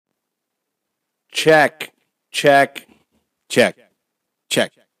Check. Check. Check.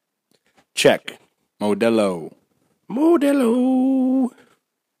 Check. Check. Modelo. Modelo.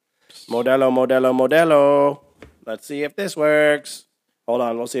 Modelo, Modelo, Modelo. Let's see if this works. Hold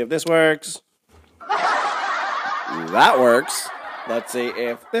on, we'll see if this works. That works. Let's see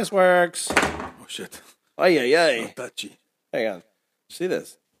if this works. Oh, shit. Ay, ay, ay. Not touchy. Hang on. See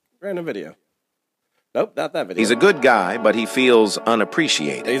this? Random video. Nope, not that video. He's a good guy, but he feels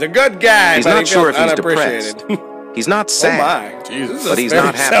unappreciated. He's a good guy. He's but not he sure feels if he's unappreciated. depressed. He's not sad, Oh my. Jesus. but he's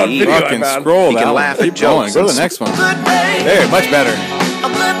not happy either. Fucking scroll He that can one. laugh at Keep going. jokes Go to and the next one. There, much better.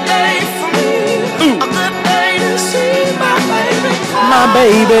 My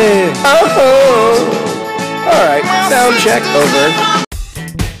baby. Oh. All right. Sound check over.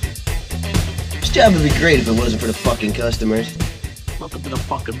 This job would be great if it wasn't for the fucking customers. Welcome to the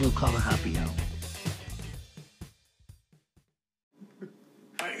fucking blue collar happy hour.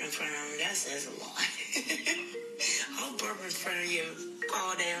 Burp in front of them, that says a lot. I'll burp in front of you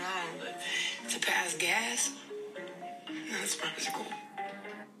all day long, but to pass gas, that's magical.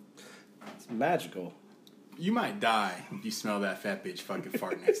 It's magical. You might die if you smell that fat bitch fucking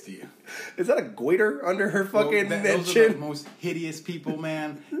fart next to you. Is that a goiter under her fucking Those are chin? the most hideous people,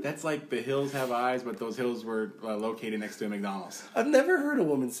 man. That's like the hills have eyes, but those hills were located next to a McDonald's. I've never heard a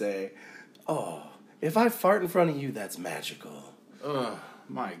woman say, "Oh, if I fart in front of you, that's magical." Ugh,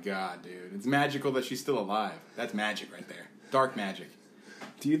 my God, dude. It's magical that she's still alive. That's magic right there. Dark magic.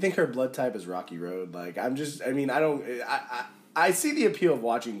 Do you think her blood type is Rocky Road? Like, I see the appeal of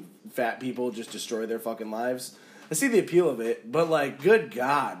watching fat people just destroy their fucking lives. I see the appeal of it, but like, good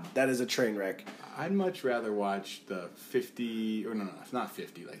God, that is a train wreck. I'd much rather watch the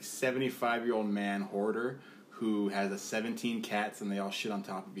 75-year-old man hoarder who has 17 cats and they all shit on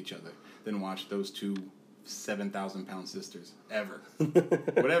top of each other than watch those two 7,000-pound sisters ever.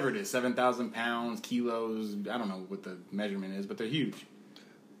 Whatever it is, 7,000 pounds, kilos, I don't know what the measurement is, but they're huge.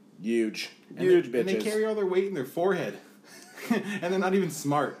 Huge And bitches. they carry all their weight in their forehead. And they're not even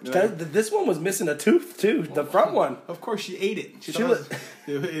smart. This one was missing a tooth too. The front one. Of course, she ate it. She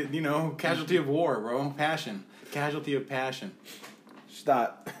casualty of war, bro. Passion. Casualty of passion. She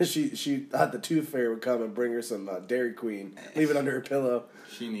thought the tooth fairy would come and bring her some Dairy Queen, leave it under her pillow.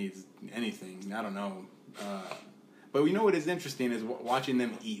 She needs anything. I don't know. But you know what is interesting is watching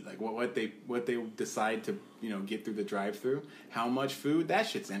them eat, like what they decide to get through the drive-through. How much food? That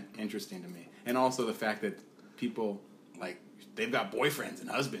shit's interesting to me. And also the fact that people they've got boyfriends and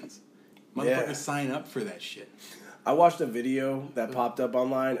husbands. Motherfuckers sign up for that shit. I watched a video that popped up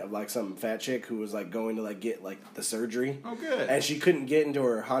online of some fat chick who was going to get the surgery. Oh, good. And she couldn't get into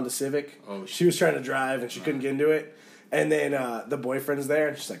her Honda Civic. Oh, she was trying to drive and she couldn't get into it. And then the boyfriend's there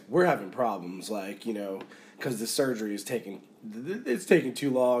and she's like, "We're having problems, because the surgery is taking too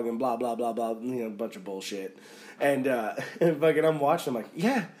long and blah blah blah blah, a bunch of bullshit." And I'm watching. I'm like,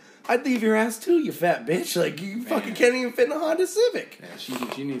 "Yeah, I'd leave your ass too, you fat bitch. You fucking can't even fit in a Honda Civic." Yeah,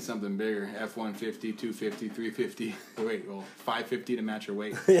 she needs something bigger. F-150, 250, 350. Wait, 550 to match her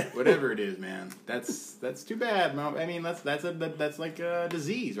weight. Yeah. Whatever it is, man. That's too bad, Mom. I mean, that's like a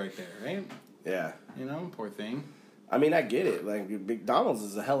disease right there, right? Yeah. Poor thing. I mean, I get it. McDonald's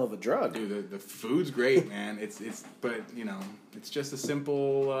is a hell of a drug. Dude, the food's great, man. But it's just a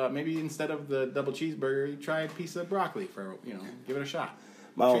simple. Maybe instead of the double cheeseburger, you try a piece of broccoli for give it a shot.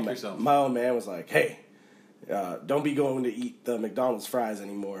 My yourself. old man was like, "Hey, don't be going to eat the McDonald's fries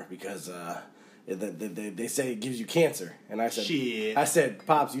anymore because they say it gives you cancer." And I said, "Shit." I said,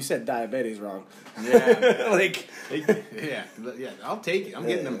 "Pops, you said diabetes wrong." Yeah, yeah. I'll take it. I'm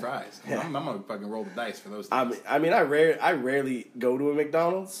getting them fries. Yeah. I'm gonna fucking roll the dice for those things. I rarely go to a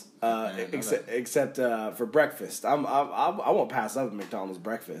McDonald's except for breakfast. I won't pass up a McDonald's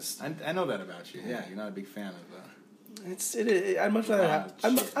breakfast. I know that about you. Yeah, you're not a big fan of. I'd much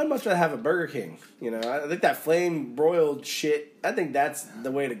rather have a Burger King. I think that flame broiled shit. I think that's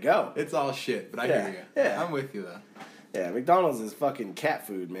the way to go. It's all shit, but I hear you. Yeah, I'm with you though. Yeah, McDonald's is fucking cat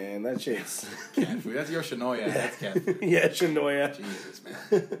food, man. That shit's cat food. That's Yoshinoya. That's cat food. Yeah, Shinoya. Jesus,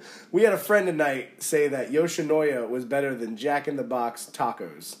 man. We had a friend tonight say that Yoshinoya was better than Jack in the Box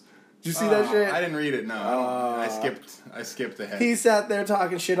tacos. Did you see that shit? I didn't read it. No, I skipped ahead. He sat there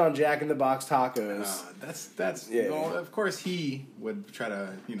talking shit on Jack in the Box tacos. That's yeah. Well, of course he would try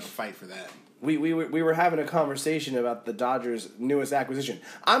to fight for that. We were having a conversation about the Dodgers' newest acquisition.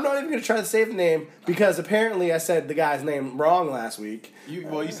 I'm not even going to try to say the name because apparently I said the guy's name wrong last week.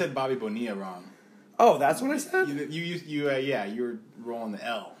 You said Bobby Bonilla wrong. Oh, that's what I said? You were rolling the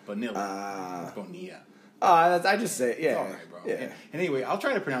L, Bonilla. Bonilla. I just say, yeah. It's all right, bro. Yeah. Anyway, I'll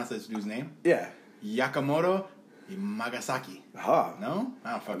try to pronounce this dude's name. Yeah. Yakamoto Magasaki. Huh. No?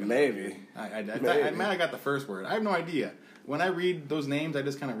 I don't fucking know. Maybe. I Maybe. might have got the first word. I have no idea. When I read those names, I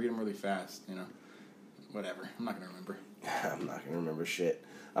just kind of read them really fast, you know. Whatever. I'm not going to remember. I'm not going to remember shit.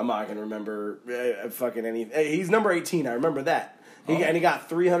 I'm not going to remember fucking anything. Hey, he's number 18. I remember that. And he got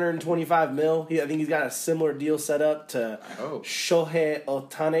 $325 million. I think he's got a similar deal set up to Shohei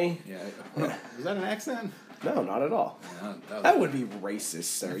Ohtani. Yeah. Was that an accent? No, not at all. Yeah, that would be racist,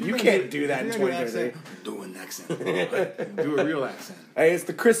 sir. You can't do that in 2030. Do an accent. Do a real accent. Hey, it's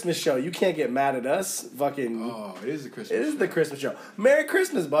the Christmas show. You can't get mad at us. Fucking. Oh, it is the Christmas show. It is show. the Christmas show. Merry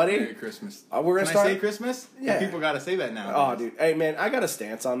Christmas, buddy. Merry Christmas. We're gonna Can start. I say Christmas? Yeah. People got to say that now. Oh, dude. Hey, man, I got a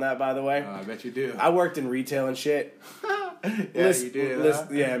stance on that, by the way. I bet you do. I worked in retail and shit. You did.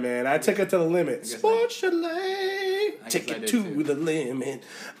 Yeah, man. I took it to the limit. Sports Chalet. Take it to the limit.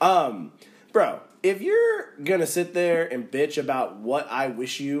 Bro, if you're gonna sit there and bitch about what I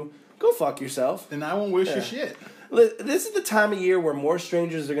wish you, go fuck yourself. Then I won't wish you shit. This is the time of year where more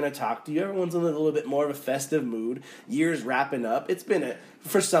strangers are going to talk to you. Everyone's in a little bit more of a festive mood. Year's wrapping up.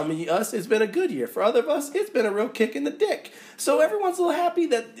 For some of us, it's been a good year. For other of us, it's been a real kick in the dick. So everyone's a little happy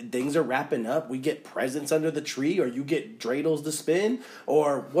that things are wrapping up. We get presents under the tree, or you get dreidels to spin,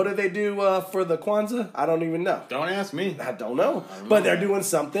 or what do they do for the Kwanzaa? I don't even know. Don't ask me. I don't know. But they're doing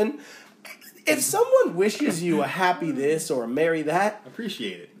something. If someone wishes you a happy this or a merry that,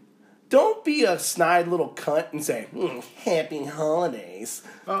 appreciate it. Don't be a snide little cunt and say, happy holidays.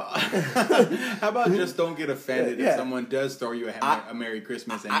 How about just don't get offended if someone does throw you a Merry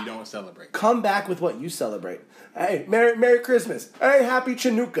Christmas and you don't celebrate? Come back with what you celebrate. Hey, Merry Christmas. Hey, Happy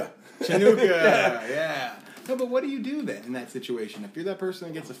Chanukah. Chanukah, yeah. No, but what do you do then in that situation? If you're that person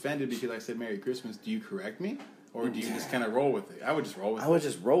that gets offended because I said Merry Christmas, do you correct me? Or do you just kind of roll with it? I would just roll with it. I would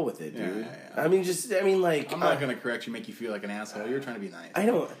just roll with it, dude. Yeah. I'm not going to correct you, make you feel like an asshole. You're trying to be nice. I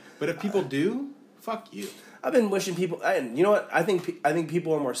don't. But if people do, fuck you. I've been wishing people, and you know what? I think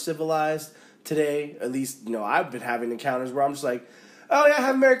people are more civilized today. At least, I've been having encounters where I'm just like, oh yeah,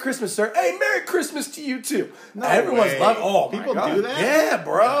 have a Merry Christmas, sir. Hey, Merry Christmas to you too. No Everyone's way. loving. Oh, people my God. do that? Yeah,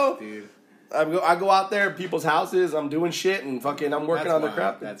 bro. Yeah, dude. I go out there at people's houses. I'm doing shit and fucking. I'm working on the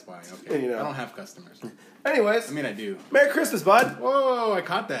crap. That's why. Okay. I don't have customers. Anyways, I do. Merry Christmas, bud. Whoa, I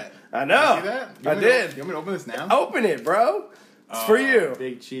caught that. I know. You see that? I did. You want me to open this now? Open it, bro. It's for you.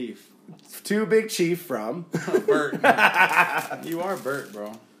 Big Chief. To Big Chief from Bert. You are Bert,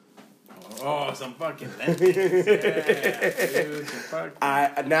 bro. Oh, some fucking lenses. Yeah, dude, some fucking...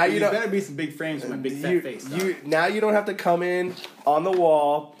 better be some big frames with my big fat face. Now you don't have to come in on the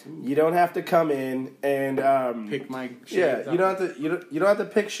wall. You don't have to come in and pick my shades. Yeah, you don't have to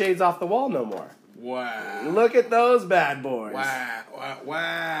pick shades off the wall no more. Wow. Look at those bad boys.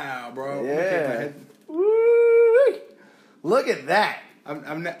 Wow, bro. Yeah. Woo! Look at that.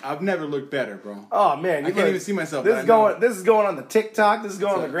 I've never looked better, bro. Oh man, I can't even see myself. This is going on the TikTok. This is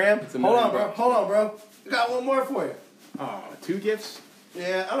going on the gram. Hold on, bro. I got one more for you. Oh, 2 gifts?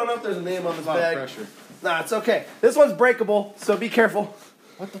 Yeah, I don't know if there's a name on this bag. bag. A lot of pressure. Nah, it's okay. This one's breakable, so be careful.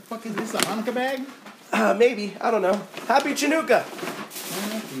 What the fuck is this? A Hanukkah bag? Maybe. I don't know. Happy Chanukah.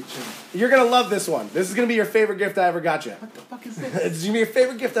 You're gonna love this one. This is gonna be your favorite gift I ever got you. What the fuck is this? It's gonna be your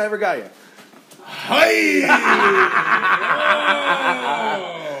favorite gift I ever got you. Hey!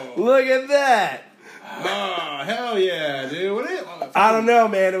 Look at that. Oh, hell yeah, dude. What is it? I don't know,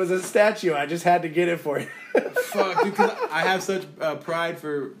 man. It was a statue. I just had to get it for you. Fuck, dude, because I have such pride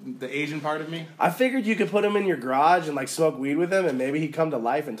for the Asian part of me. I figured you could put him in your garage and smoke weed with him, and maybe he'd come to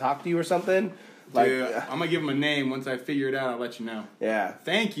life and talk to you or something. Dude, I'm gonna give him a name. Once I figure it out, I'll let you know. Yeah.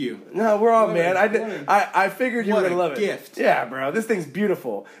 Thank you. No, we're all man. I figured you were gonna love it. Gift. Yeah, bro. This thing's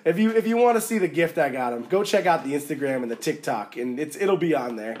beautiful. If you want to see the gift I got him, go check out the Instagram and the TikTok, and it'll be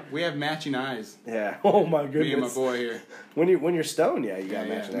on there. We have matching eyes. Yeah. Oh my goodness. Me and my boy here. When you're stoned, you got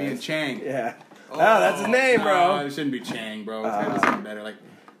matching eyes. Me and Chang. Yeah. Oh, that's his name, bro. No, it shouldn't be Chang, bro. It's gotta be something better, like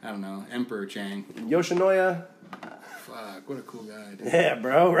I don't know, Emperor Chang. Yoshinoya. Fuck, what a cool guy, dude. Yeah,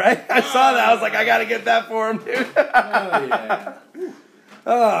 bro, right? I saw that. I was like, I gotta get that for him, dude. Hell yeah.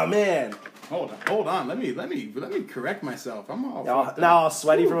 Oh, man. Hold on. Let me correct myself. I'm all now all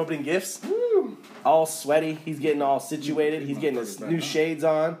sweaty from opening gifts. Woo. All sweaty. He's getting all situated. He's getting his new shades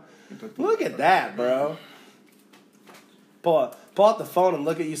on. Look at that, bro. Pull out the phone and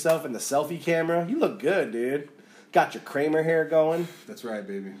look at yourself in the selfie camera. You look good, dude. Got your Kramer hair going. That's right,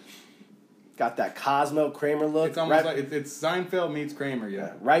 baby. Got that Cosmo Kramer look. It's almost like it's Seinfeld meets Kramer,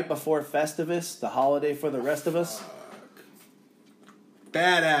 yeah. Right before Festivus, the holiday for the rest of us.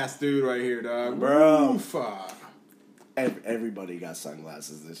 Badass dude right here, dog. Bro. Fuck. Everybody got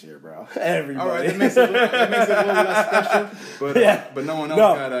sunglasses this year, bro. Everybody. All right, that makes it a little less special. But but no one else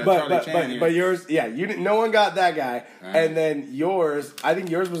got Charlie Chan here. But yours, yeah, no one got that guy. Right. And then yours, I think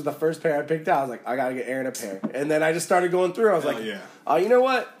yours was the first pair I picked out. I was like, I gotta get Aaron a pair. And then I just started going through. I was like, yeah. Oh, you know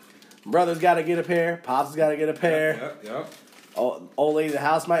what? Brother's got to get a pair. Pops got to get a pair. Yep. Old lady at the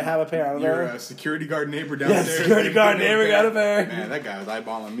house might have a pair. I don't know. Your security guard neighbor downstairs. Yeah, security guard neighbor got a pair. Man, that guy was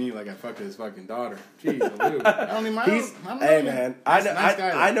eyeballing me like I fucked his fucking daughter. Jeez, dude. I don't even mind. Hey, man. Nice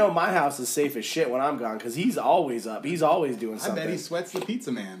guy, I know my house is safe as shit when I'm gone because he's always up. He's always doing something. I bet he sweats the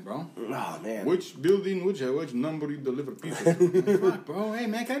pizza man, bro. Oh, man. Which building, which number you deliver pizza? Fuck, bro. Hey,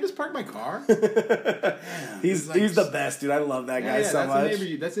 man, can I just park my car? He's the best, dude. I love that guy so much.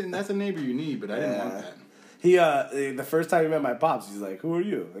 That's a neighbor you need, but I didn't want that. He the first time he met my pops, he's like, "Who are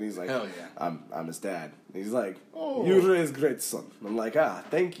you?" And he's like, "Hell yeah, I'm his dad." And he's like, "Oh, you raised great son." I'm like,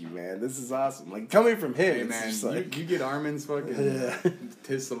 thank you, man. This is awesome. Like coming from him, hey, it's man, just like, you get Armin's fucking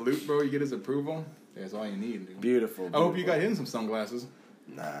his salute, bro. You get his approval. That's all you need, dude. Beautiful. I hope you got him some sunglasses.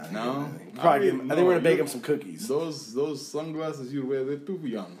 Nah, no. I think we're gonna bake him some cookies. Those sunglasses you wear, they're too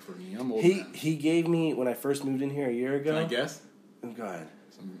young for me. I'm old. He gave me when I first moved in here a year ago. Can I guess? Go ahead.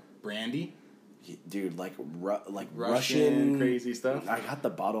 Some brandy. Dude, like Russian crazy stuff. I got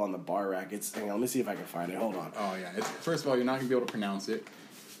the bottle on the bar rack. Hang on, let me see if I can find it. Hold on. Oh yeah. First of all, you're not gonna be able to pronounce it,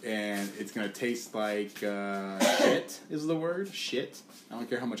 and it's gonna taste like shit. Is the word shit? I don't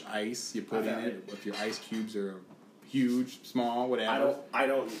care how much ice you put in it. If your ice cubes are huge, small, whatever. I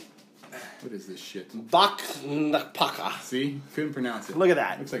don't. What is this shit? Baknapaka. See, couldn't pronounce it. Look at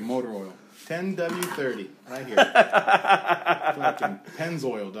that. Looks like motor oil. 10W30. Right here. Fucking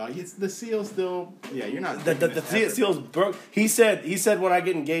Pennzoil, dog. It's the seal still. Yeah, you're not. The seal's broke. He said when I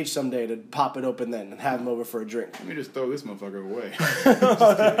get engaged someday to pop it open then and have him over for a drink. Let me just throw this motherfucker away. Just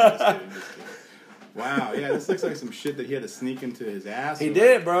kidding. Wow, yeah, this looks like some shit that he had to sneak into his ass. He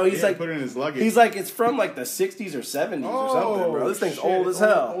did, bro. He's like put it in his luggage. He's like, it's from like the 60s or 70s or something, bro. This thing's old as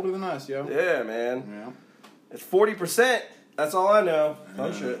hell. Older than us, yo. Yeah, man. Yeah. It's 40%. That's all I know.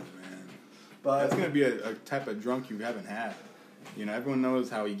 Oh shit. Man. But that's gonna be a type of drunk you haven't had. You know, everyone knows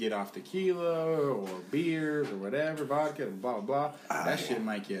how you get off tequila or beers or whatever, vodka, blah blah blah. That shit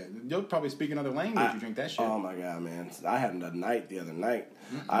might get. You'll probably speak another language. You drink that shit. Oh my god, man! I had a night the other night.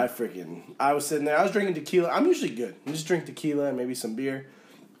 I was sitting there. I was drinking tequila. I'm usually good. I just drink tequila and maybe some beer.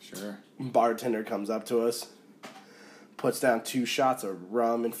 Sure. Bartender comes up to us, puts down 2 shots of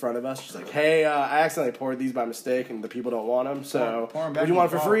rum in front of us. She's like, "Hey, I accidentally poured these by mistake, and the people don't want them. So, would you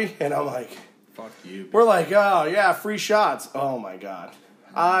want it for free?" And I'm like, "Fuck you." We're like, "Oh yeah, free shots." Oh my god,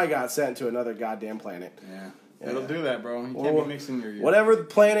 I got sent to another goddamn planet. Yeah. It'll do that, bro. You can't be mixing your whatever the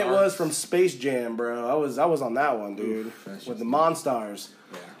planet was from Space Jam, bro. I was on that one, dude, with the Monstars.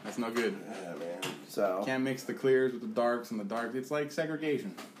 Yeah, that's no good. Yeah, man. So can't mix the clears with the darks and the dark. It's like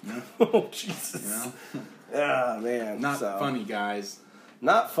segregation. You know? Oh Jesus. You know? Yeah, man. Not funny, guys.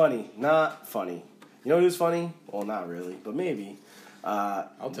 Not funny. Not funny. You know who's funny? Well, not really, but maybe.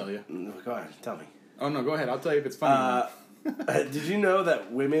 I'll tell you. Go ahead, tell me. Oh no, go ahead. I'll tell you if it's funny. Did you know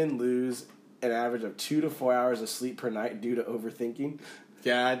that women lose an average of 2 to 4 hours of sleep per night due to overthinking?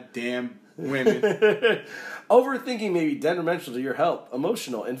 Goddamn women. Overthinking may be detrimental to your health,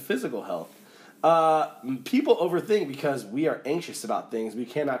 emotional and physical health. People overthink because we are anxious about things we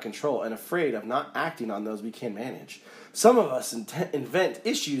cannot control and afraid of not acting on those we can manage. Some of us invent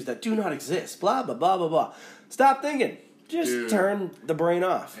issues that do not exist. Blah, blah, blah, blah, blah. Stop thinking. Just turn the brain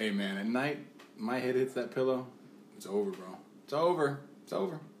off. Hey, man, at night, my head hits that pillow. It's over, bro. It's over. It's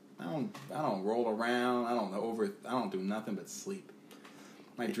over. I don't roll around. I don't do nothing but sleep.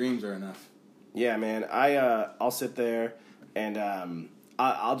 My dreams are enough. Yeah, man. I'll sit there and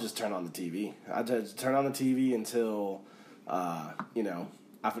I'll just turn on the TV. I just turn on the TV until I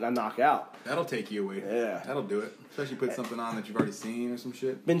knock out. That'll take you away. Yeah. That'll do it. Especially put something on that you've already seen or some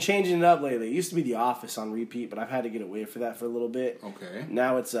shit. Been changing it up lately. It used to be The Office on repeat, but I've had to get away from that for a little bit. Okay.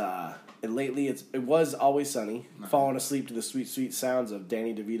 Now it's lately it was Always Sunny. Falling asleep to the sweet, sweet sounds of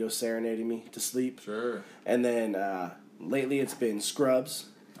Danny DeVito serenading me to sleep. Sure. And then lately it's been Scrubs.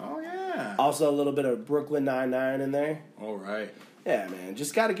 Oh yeah. Also a little bit of Brooklyn Nine-Nine in there. All right. Yeah, man.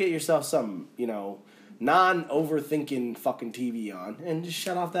 Just got to get yourself some, non-overthinking fucking TV on and just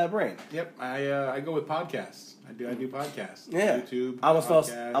shut off that brain. Yep. I go with podcasts. I do podcasts. Yeah. YouTube. I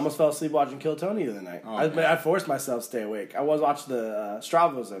almost fell asleep watching Kill Tony the other night. Oh, I forced myself to stay awake. I was watching the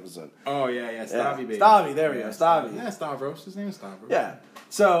Stravos episode. Oh yeah. Stavy, baby. Stavy, there we go. Stavy. Yeah, Stavros. His name is Stavros. Yeah.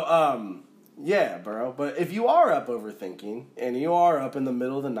 So, yeah, bro. But if you are up overthinking and you are up in the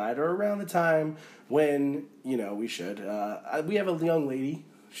middle of the night or around the time when, we should, we have a young lady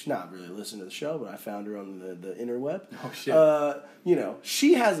she's not really listening to the show, but I found her on the interweb. Oh, shit.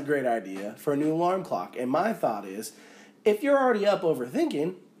 She has a great idea for a new alarm clock. And my thought is, if you're already up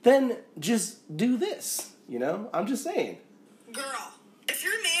overthinking, then just do this. I'm just saying. Girl, if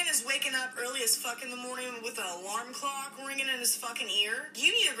your man is waking up early as fuck in the morning with an alarm clock ringing in his fucking ear,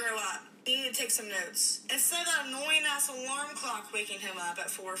 you need to grow up. You need to take some notes. Instead of that annoying ass alarm clock waking him up at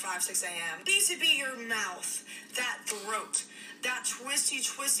 4, 5, 6 a.m., it needs to be your mouth, that throat, that twisty,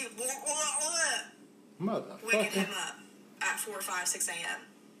 Motherfucker. waking him up at 4, 5, 6 a.m.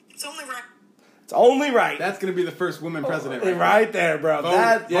 It's only right. It's only right. That's going to be the first woman president. Right there, bro.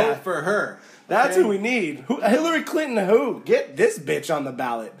 Vote for her. That's okay? who we need. Hillary Clinton who? Get this bitch on the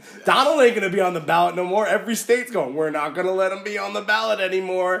ballot. Donald ain't going to be on the ballot no more. Every state's going, we're not going to let him be on the ballot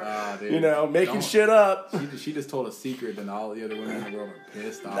anymore. Making shit up. She just told a secret and all the other women in the world are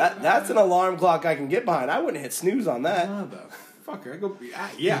pissed off. That's an alarm clock I can get behind. I wouldn't hit snooze on that. Motherfucker.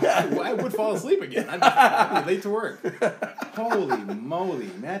 I would fall asleep again. I'd be late to work. Holy moly.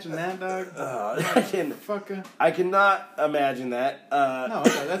 Imagine that, dog. I cannot imagine that. No,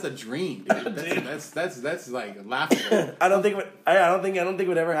 that's a dream, dude. That's like laughable. I don't think it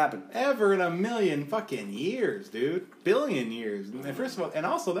would ever happen. Ever in a million fucking years, dude. Billion years. And first of all, and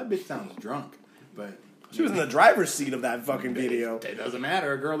also that bitch sounds drunk. But she was in the driver's seat of that fucking video. It doesn't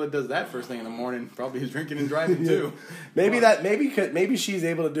matter. A girl that does that first thing in the morning probably is drinking and driving too. Maybe she's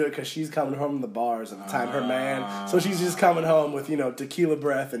able to do it because she's coming home from the bars at the time her man. So she's just coming home with tequila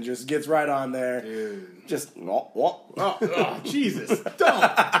breath and just gets right on there. Dude. Just Jesus! Don't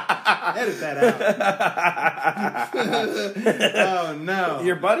edit that out. Oh no!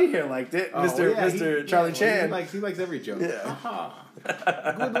 Your buddy here liked it, Mr. Charlie Chan. He likes every joke. Yeah.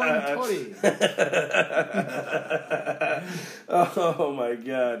 Good one, Tori. Oh my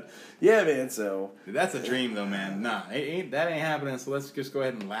god. Yeah, man. So dude, that's a dream, though, man. Nah, that ain't happening. So let's just go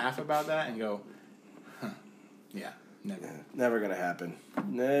ahead and laugh about that and go, yeah, never. Never gonna happen.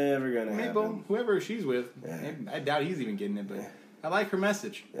 Never gonna happen. Whoever she's with, I doubt he's even getting it, but I like her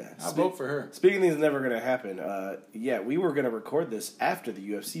message. Yeah. I'll vote for her. Speaking of things never gonna happen, we were gonna record this after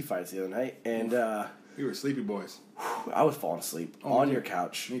the UFC fights the other night, and we were sleepy boys. I was falling asleep on your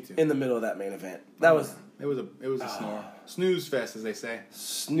couch. Me too. In the middle of that main event. It was a snore. Snooze fest, as they say.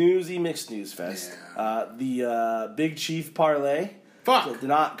 Snoozy McSnooze fest. Yeah. The Big Chief parlay. Did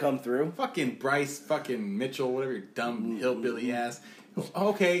not come through. Fucking Bryce fucking Mitchell, whatever your dumb hillbilly ass.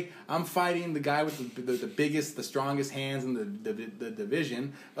 Okay, I'm fighting the guy with the biggest, the strongest hands in the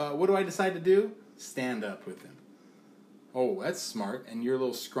division. What do I decide to do? Stand up with him. Oh, that's smart. And you're a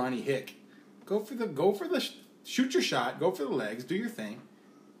little scrawny hick. Go for the shoot your shot. Go for the legs. Do your thing.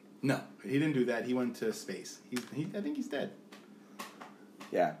 No, he didn't do that. He went to space. I think he's dead.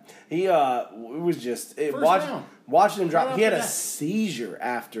 Yeah, he it was just watching him drop. He had a seizure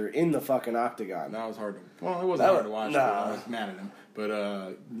after in the fucking octagon. That was hard. It wasn't hard to watch. I was mad at him.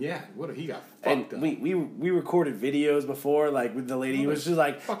 But he got fucked up. We recorded videos before, like with the lady. He was just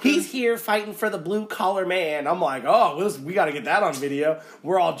like, he's here fighting for the blue collar man. I'm like, we got to get that on video.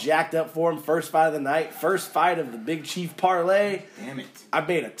 We're all jacked up for him. First fight of the night. First fight of the Big Chief parlay. Damn it! I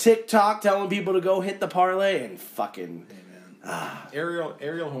made a TikTok telling people to go hit the parlay and fucking. Ariel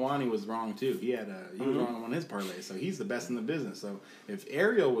Helwani was wrong too. He was wrong on his parlay, so he's the best in the business. So if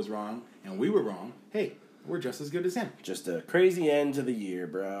Ariel was wrong and we were wrong, hey, we're just as good as him. Just a crazy end to the year,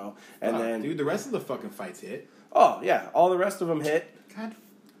 bro. And then, dude, the rest of the fucking fights hit. Oh yeah, all the rest of them hit. God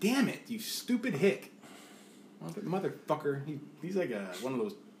damn it, you stupid hick, motherfucker. He's like one of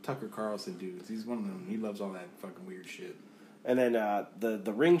those Tucker Carlson dudes. He's one of them. He loves all that fucking weird shit. And then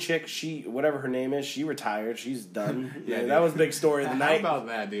the ring chick, whatever her name is, she retired. She's done. Yeah, that was the big story of the night. How about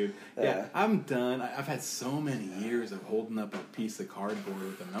that, dude? Yeah, I'm done. I've had so many years of holding up a piece of cardboard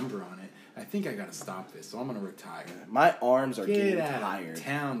with a number on it. I think I gotta stop this, so I'm gonna retire. My arms are getting tired. tired.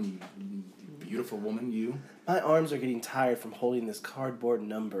 Town, you beautiful woman, you. My arms are getting tired from holding this cardboard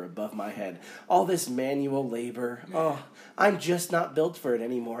number above my head. All this manual labor. Oh, I'm just not built for it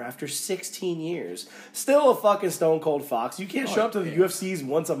anymore after 16 years. Still a fucking stone cold fox. You can't show up to the UFCs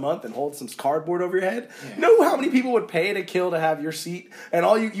once a month and hold some cardboard over your head. Yeah. Know how many people would pay to kill to have your seat? And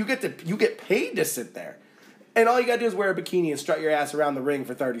all you get paid to sit there. And all you gotta do is wear a bikini and strut your ass around the ring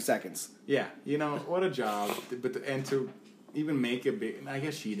for 30 seconds. Yeah, what a job. And to even make a big... I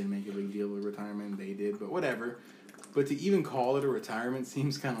guess she didn't make a big deal of retirement. They did, but whatever. But to even call it a retirement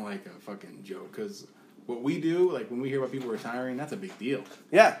seems kind of like a fucking joke. Because what we do, like when we hear about people retiring, that's a big deal.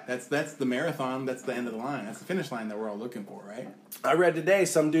 Yeah. That's the marathon. That's the end of the line. That's the finish line that we're all looking for, right? I read today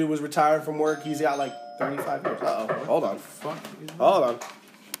some dude was retiring from work. He's got like 35 years. Uh-oh. Hold on. Hold on.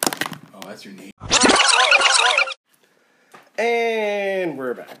 Oh, that's your name. And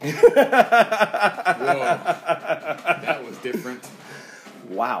we're back. Whoa. That was different.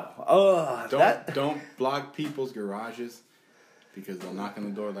 Wow. Don't block people's garages because they'll knock on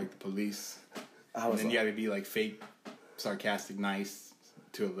the door like the police. And then you gotta be like fake, sarcastic, nice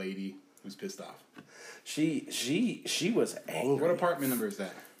to a lady who's pissed off. She was angry. What apartment number is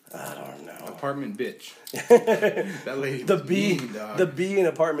that? I don't know. Apartment bitch. That lady The was B, mean, dog. the B in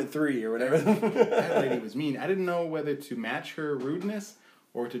apartment 3 or whatever. That lady was mean. I didn't know whether to match her rudeness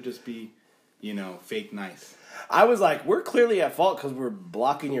or to just be, fake nice. I was like, we're clearly at fault because we're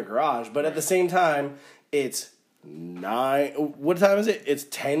blocking your garage, but at the same time, it's 9. What time is it? It's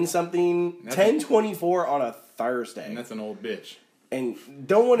 10:24 on a Thursday. And that's an old bitch. And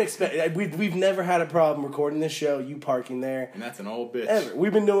don't want to expect. We've never had a problem recording this show. You parking there. And that's an old bitch. Ever.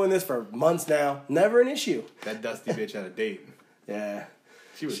 We've been doing this for months now. Never an issue. That dusty bitch had a date. Yeah.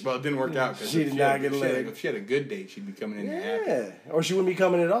 It didn't work out. She did not get laid. If she had a good date, she'd be coming in there happy. Yeah. Or she wouldn't be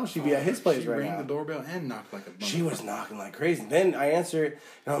coming at all. She'd be at his place she right rang now. the doorbell and knocked like a bum. She was knocking like crazy. Then I answered,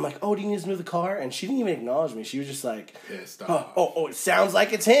 and I'm like, "Oh, do you need to move the car?" And she didn't even acknowledge me. She was just like, pissed off. "Oh, it sounds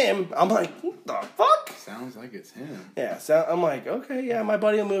like it's him." I'm like, "What the fuck?" Sounds like it's him. Yeah. So I'm like, "Okay, yeah, my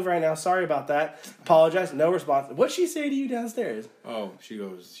buddy will move right now. Sorry about that. Apologize. No response." What'd she say to you downstairs? Oh, she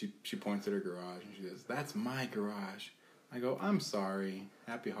goes. She points at her garage and she goes, "That's my garage." I go, "I'm sorry.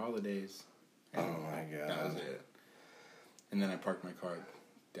 Happy holidays." And Oh my god. that was it. And then I parked my car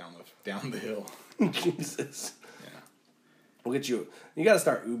down the hill. Jesus. Yeah. We'll get you. You got to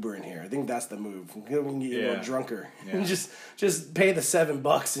start Ubering here. I think that's the move. We can get you a little drunker. Yeah. Just pay the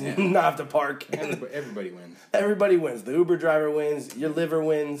 $7 and not have to park. Everybody wins. Everybody wins. The Uber driver wins. Your liver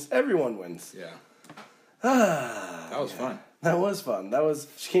wins. Everyone wins. Yeah. That was fun. That was fun.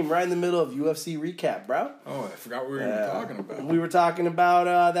 She came right in the middle of UFC recap, bro. Oh, I forgot what we were even talking about. We were talking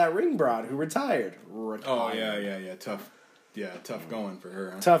about that ring broad who retired. Oh, yeah. Tough going for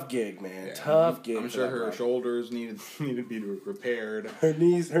her, huh? Tough gig, man. Yeah. Tough gig. I'm sure her shoulders needed to be repaired. Her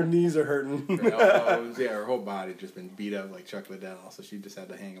knees are hurting. Her elbows, her whole body just been beat up like Chuck Liddell, so she just had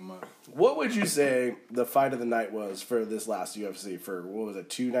to hang them up. What would you say the fight of the night was for this last UFC? For, what was it,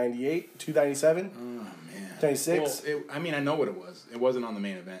 298? 297? Oh, man. 26? Well, I know what it was. It wasn't on the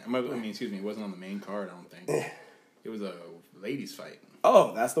main event. It wasn't on the main card, I don't think. It was a ladies' fight.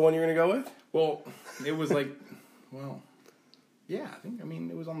 Oh, that's the one you're going to go with? Well, it was like, yeah,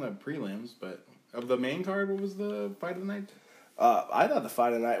 it was on the prelims, but of the main card, what was the fight of the night? I thought the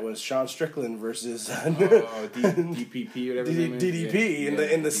fight of the night was Sean Strickland versus DPP, whatever his name is. DDP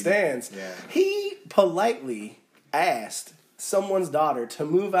in the stands. Yeah. He politely asked someone's daughter to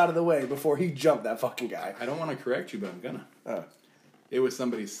move out of the way before he jumped that fucking guy. I don't want to correct you, but I'm gonna. Oh. It was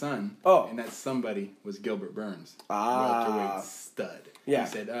somebody's son. Oh. And that somebody was Gilbert Burns. Ah. Welterweight stud. Yeah.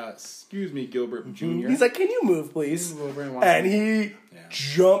 He said, excuse me, Gilbert Jr. He's like, "Can you move, please?" And he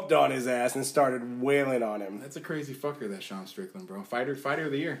jumped on his ass and started wailing on him. That's a crazy fucker, that Sean Strickland, bro. Fighter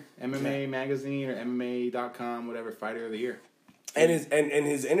of the year. MMA magazine or MMA.com, whatever, fighter of the year. And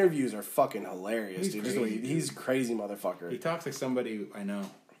his interviews are fucking hilarious, dude. Just the way crazy, he's a crazy motherfucker. He talks like somebody I know.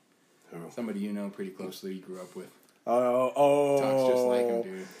 Who? Somebody you know pretty closely, you grew up with. Oh. Talks just like him,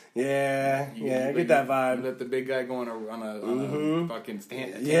 dude. Yeah, I get that vibe. You let the big guy go on a fucking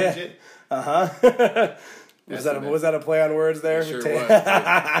tangent. Yeah. Was that a play on words there? It sure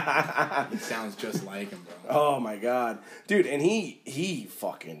was. He sounds just like him, bro. Oh my god, dude! And he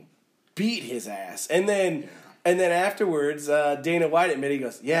fucking beat his ass, and then afterwards, Dana White admitted, he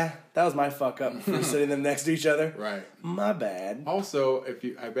goes, "Yeah, that was my fuck up for sitting them next to each other. Right, my bad." Also,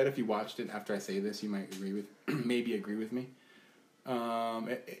 I bet if you watched it after I say this, you might agree with me.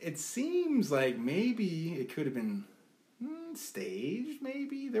 It seems like maybe it could have been staged.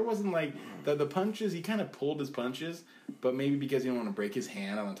 Maybe there wasn't like the punches. He kind of pulled his punches, but maybe because he didn't want to break his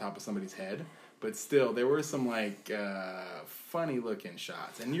hand on the top of somebody's head. But still, there were some like funny looking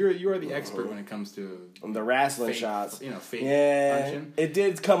shots, and you are the expert when it comes to the wrestling fake, shots. Fake punching. It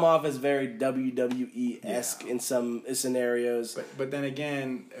did come off as very WWE-esque in some scenarios. But then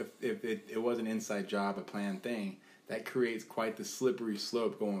again, if it was an inside job, a planned thing, that creates quite the slippery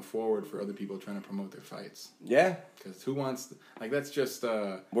slope going forward for other people trying to promote their fights. Yeah. Because who wants... that's just...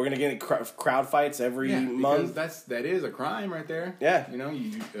 We're going to get crowd fights every month. That is a crime right there. Yeah. Me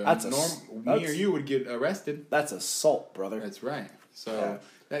or you would get arrested. That's assault, brother. That's right. So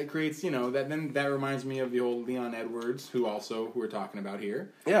that creates, that reminds me of the old Leon Edwards, who we're talking about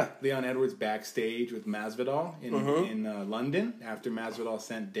here. Yeah. Leon Edwards backstage with Masvidal in London after Masvidal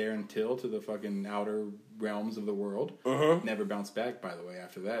sent Darren Till to the fucking outer realms of the world. Never bounced back, by the way,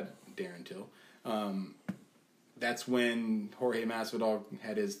 after that, Darren Till. That's when Jorge Masvidal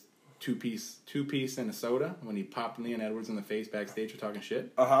had his two piece and a soda when he popped Leon Edwards in the face backstage for talking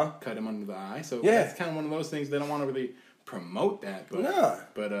shit. Cut him under the eye. So that's kind of one of those things. They don't want to really promote that,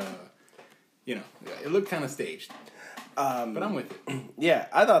 but you know, it looked kind of staged. But I'm with it. Yeah,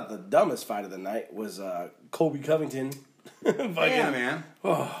 I thought the dumbest fight of the night was Colby Covington. Yeah, man.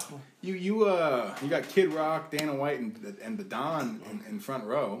 Oh. You got Kid Rock, Dana White, and the Don in front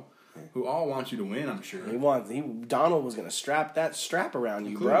row, who all want you to win. I'm sure. Donald was gonna strap that strap around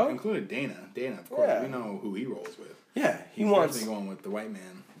you, bro. bro. Included Dana. Dana, of course. We know who he rolls with. Yeah, he's definitely going with the white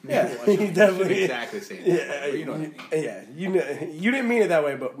man. Yeah, he definitely exactly saying that. Yeah, But you know what I mean. Yeah, you didn't mean it that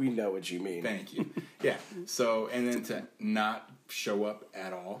way, but we know what you mean. Thank you. Yeah. So, and then to not show up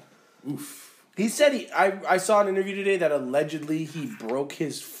at all. Oof. He said I saw an interview today that allegedly he broke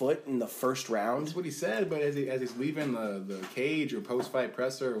his foot in the first round. That's what he said, but as he's leaving the cage or post-fight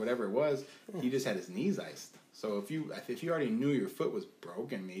presser or whatever it was, he just had his knees iced. So if you already knew your foot was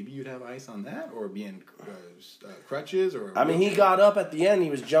broken, maybe you'd have ice on that, or be in crutches, or... I mean, he got up at the end, he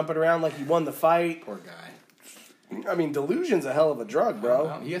was jumping around like he won the fight. Poor guy. I mean, delusion's a hell of a drug,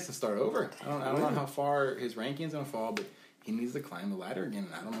 bro. He has to start over. I don't know how far his ranking's going to fall, but he needs to climb the ladder again,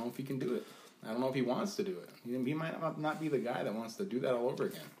 and I don't know if he can do it. I don't know if he wants to do it. He might not be the guy that wants to do that all over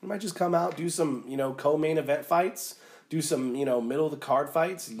again. He might just come out, do some, co-main event fights, do some, middle of the card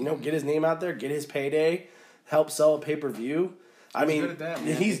fights, get his name out there, get his payday, help sell a pay-per-view. I mean, good at that,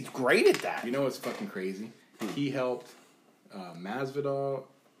 man. He's great at that. You know what's fucking crazy? He helped Masvidal,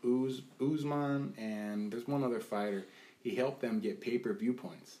 Usman, and there's one other fighter. He helped them get pay-per-view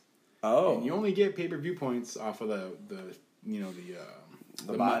points. Oh. And you only get pay-per-view points off of the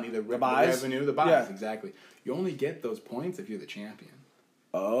money, the buys? revenue, the buys, exactly. You only get those points if you're the champion.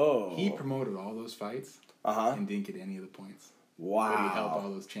 Oh. He promoted all those fights and didn't get any of the points. Wow. But he helped all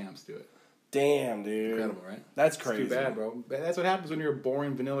those champs do it. Damn, dude. Incredible, right? That's crazy. It's too bad, bro. But that's what happens when you're a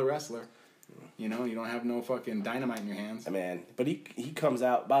boring vanilla wrestler. You don't have no fucking dynamite in your hands. Man, but he comes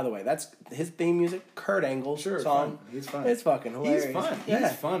out, by the way, that's his theme music, Kurt Angle song. He's fun. It's fucking hilarious. He's fun. Yeah.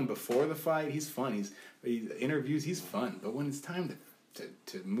 He's fun before the fight. He's fun. He interviews, he's fun. But when it's time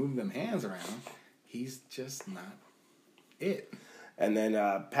to move them hands around, he's just not it. And then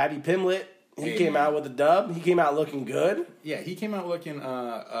Patty Pimlet, he came out with a dub. He came out looking good. Yeah, he came out looking,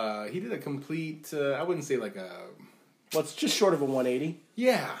 he did a complete, I wouldn't say like a... Well, it's just short of a 180.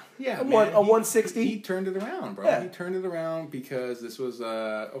 Yeah. A 160. He turned it around, bro. Yeah. He turned it around because this was,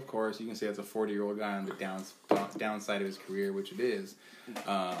 of course, you can say it's a 40-year-old guy on the downside of his career, which it is.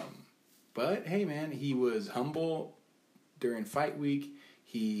 But, hey, man, he was humble during fight week.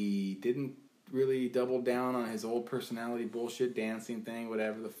 He didn't really double down on his old personality bullshit dancing thing,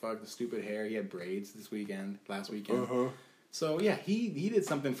 whatever the fuck, the stupid hair. He had braids last weekend. So yeah, he did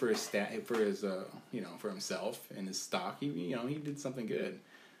something for his for himself and his stock. He did something good,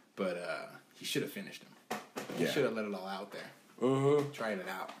 but he should have finished him. He should have let it all out there. Try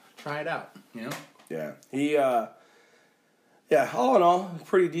it out. Yeah, he. All in all,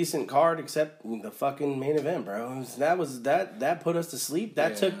 pretty decent card, except the fucking main event, bro. That put us to sleep.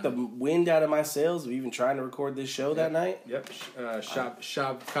 That took the wind out of my sails of even trying to record this show that night. Yep.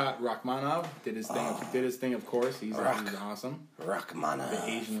 Shavkat Rakhmonov did his thing. Did his thing, of course. He's awesome. Rakhmonov, the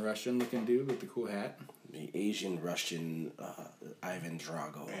Asian Russian looking dude with the cool hat. The Asian Russian Ivan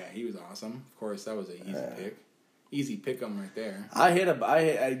Drago. Yeah, he was awesome. Of course, that was an easy pick. Easy pick 'em right there. I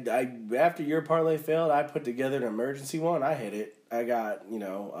after your parlay failed, I put together an emergency one. I hit it. I got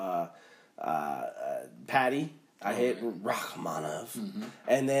Patty. I hit Rakhmonov,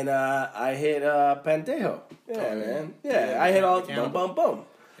 and then I hit Pantejo. Yeah, man. Yeah, I hit all boom.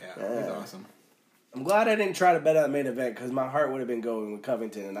 Yeah, he's awesome. I'm glad I didn't try to bet on the main event because my heart would have been going with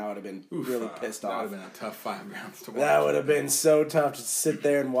Covington, and I would have been really pissed off. That would have been a tough 5 rounds to watch. That would have been so tough to sit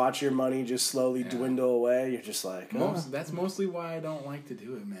there and watch your money just slowly dwindle away. You're just like, That's mostly why I don't like to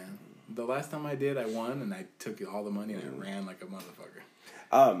do it, man. The last time I did, I won, and I took all the money and I ran like a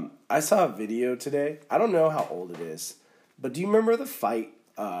motherfucker. I saw a video today. I don't know how old it is, but do you remember the fight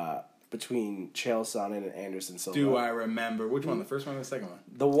between Chael Sonnen and Anderson Silva? Do I remember? Which one? The first one or the second one?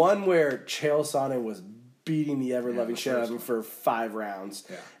 The one where Chael Sonnen was beating the ever-loving shit out of him for 5 rounds.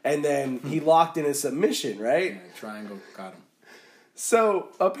 Yeah. And then he locked in a submission, right? Yeah, triangle got him. So,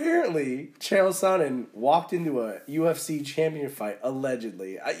 apparently, Chael Sonnen walked into a UFC champion fight,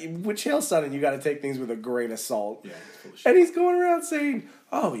 allegedly. With Chael Sonnen, you got to take things with a grain of salt. Yeah, it's full of shit. And he's going around saying,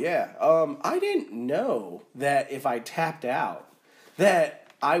 I didn't know that if I tapped out, that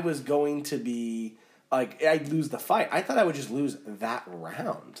I was going to be, I'd lose the fight. I thought I would just lose that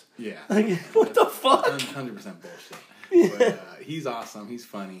round. Yeah. What the fuck? 100% bullshit. But he's awesome. He's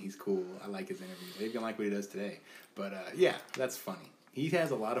funny. He's cool. I like his interviews. I even like what he does today. But, that's funny. He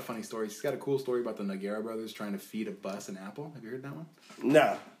has a lot of funny stories. He's got a cool story about the Nogueira brothers trying to feed a bus an apple. Have you heard that one?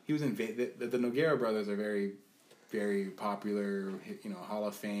 No. He was in the Nogueira brothers are very, very popular, Hall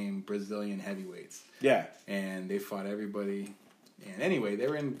of Fame Brazilian heavyweights. Yeah. And they fought everybody. And anyway, they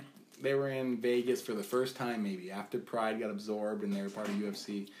were in Vegas for the first time, maybe after Pride got absorbed and they were part of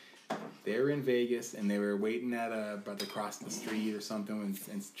UFC. They were in Vegas and they were waiting about to cross the street or something, and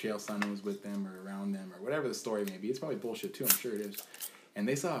Chael Sonnen was with them or around them or whatever the story may be. It's probably bullshit too, I'm sure it is. And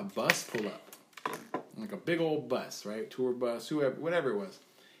they saw a bus pull up, like a big old bus, right? Tour bus, whatever it was.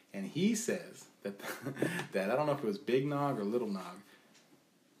 And he says that I don't know if it was Big Nog or Little Nog,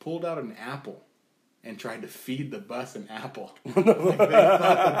 pulled out an apple and tried to feed the bus an apple. Like they thought the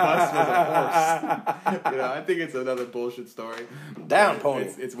bus was a horse. I think it's another bullshit story. Down pony.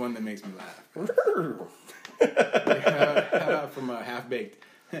 It's one that makes me laugh. How about from Half-Baked?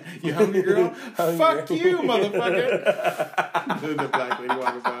 You hungry, girl? Fuck you, motherfucker. The black lady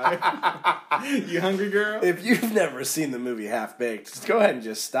walking by. You hungry, girl? If you've never seen the movie Half-Baked, just go ahead and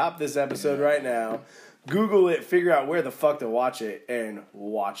just stop this episode right now. Google it, figure out where the fuck to watch it, and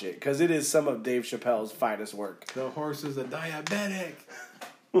watch it. Because it is some of Dave Chappelle's finest work. The horse is a diabetic.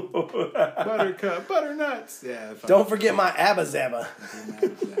 Buttercup, butternuts. Yeah. Don't forget my Abba Zabba.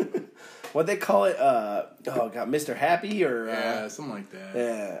 What they call it? Mr. Happy or something like that.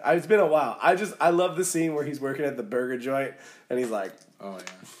 Yeah, it's been a while. I love the scene where he's working at the burger joint and he's like, oh yeah,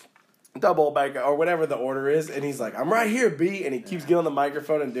 double bacon or whatever the order is, and he's like, I'm right here, B, and he keeps getting on the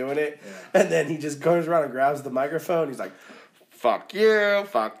microphone and doing it, and then he just goes around and grabs the microphone. He's like, fuck you,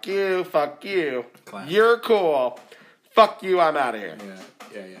 fuck you, fuck you. Classic. You're cool. Fuck you, I'm out of here.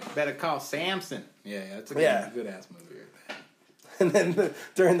 Yeah. Better call Samson. Yeah, that's a good ass movie. And then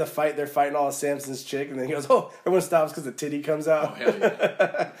during the fight, they're fighting all of Samson's chick, and then he goes, "Oh, everyone stops because the titty comes out." Oh hell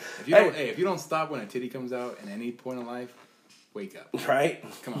yeah! If you don't stop when a titty comes out at any point in life, wake up. Right?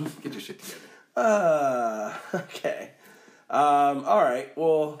 Come on, get your shit together. Okay. All right.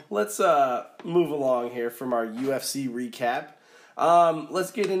 Well, let's move along here from our UFC recap.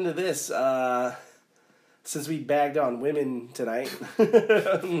 Let's get into this. Since we bagged on women tonight.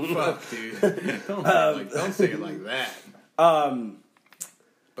 Fuck, dude. Don't say it like that.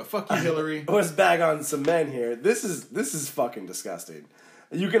 But fuck you, Hillary. Let's bag on some men here. This is fucking disgusting.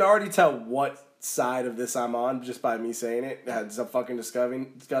 You can already tell what side of this I'm on just by me saying it. That's how fucking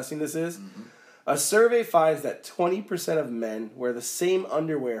disgusting this is. Mm-hmm. A survey finds that 20% of men wear the same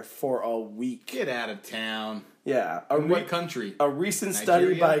underwear for a week. Get out of town. Yeah. In what country? A recent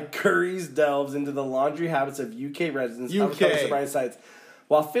study by Curry's delves into the laundry habits of UK residents. UK. Sites.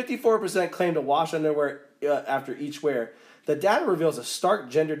 While 54% claim to wash underwear after each wear, the data reveals a stark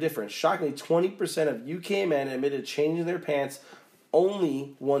gender difference. Shockingly, 20% of UK men admitted changing their pants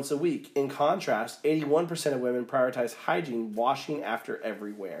only once a week. In contrast, 81% of women prioritize hygiene, washing after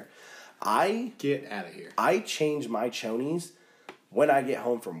every wear. Get out of here. I change my chonies when I get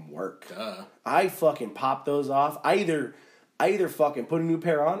home from work. Duh. I fucking pop those off. I either fucking put a new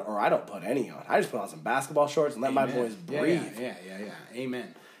pair on or I don't put any on. I just put on some basketball shorts and let my boys breathe. Yeah.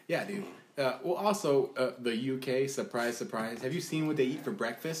 Amen. Yeah, dude. Well, also, the UK, surprise, surprise. Have you seen what they eat for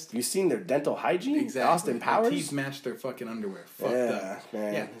breakfast? You seen their dental hygiene? Exactly. Austin Powers? Their teeth match their fucking underwear. Fucked up.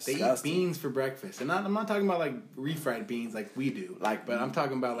 Man, yeah, they eat beans for breakfast. And I'm not talking about, like, refried beans like we do. But I'm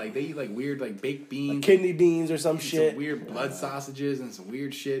talking about, like, they eat, like, weird, like, baked beans. Like kidney beans or some shit. Some weird blood sausages and some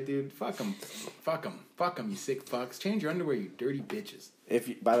weird shit, dude. Fuck them. Fuck them, you sick fucks. Change your underwear, you dirty bitches.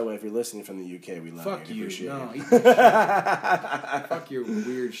 By the way, if you're listening from the UK, we love you. Fuck you. No, fuck your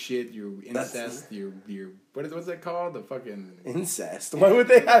weird shit, your incest, your what's that called? The fucking incest. Why would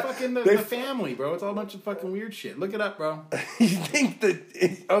they have fucking the family, bro? It's all a bunch of fucking weird shit. Look it up, bro. You think that?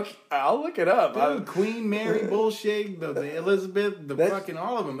 Okay, I'll look it up. Dude, Queen Mary bullshit, the Elizabeth, fucking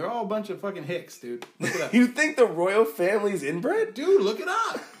all of them. They're all a bunch of fucking hicks, dude. Look it up. You think the royal family's inbred? Dude, look it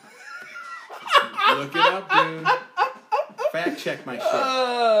up. Look it up, dude. Fact check my shit.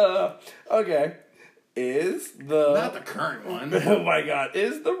 Okay. Not the current one. Oh my god.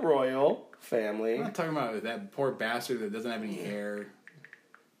 Is the royal family... I'm not talking about that poor bastard that doesn't have any hair.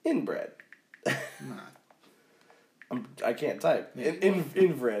 Inbred. Nah. I can't type.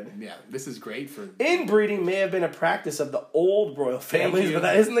 Inbred. Yeah, this is great for... Inbreeding may have been a practice of the old royal families, but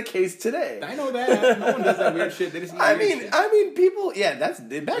that isn't the case today. I know that. No one does that weird shit. They just I mean, people... Yeah, that's...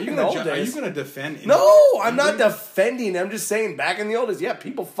 Back in the old days... Are you going to defend... No, I'm not defending. I'm just saying, back in the old days, yeah,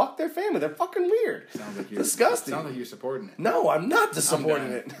 people fuck their family. They're fucking weird. Sounds like disgusting. Sounds like you're supporting it. No, I'm not supporting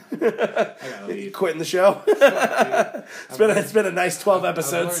it. I gotta leave. Quitting the show? It's been a nice 12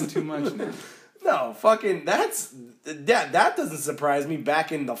 episodes. I've learned too much now. No, fucking, that doesn't surprise me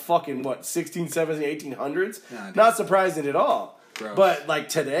back in the fucking, 16, 17, 1800s? Nah, not surprising at all. Gross. But like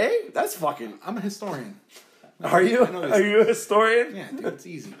today, that's fucking. I'm a historian. Are you? I know this. Are you a historian? Yeah, dude, it's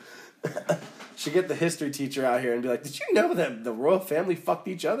easy. Should get the history teacher out here and be like, "Did you know that the royal family fucked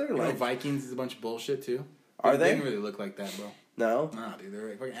each other?" You know, Like, Vikings is a bunch of bullshit too. Are they? didn't really look like that, bro. no. Nah, dude,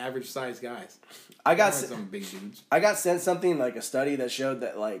 they're like average sized guys. I got They weren't some big dudes. I got sent something like a study that showed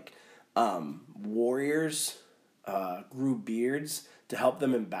that like warriors grew beards to help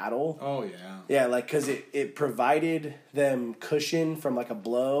them in battle. Oh yeah. Yeah, like because it provided them cushion from like a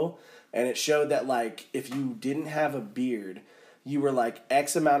blow, and it showed that like if you didn't have a beard, you were like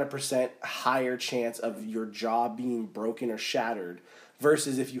X amount of percent higher chance of your jaw being broken or shattered,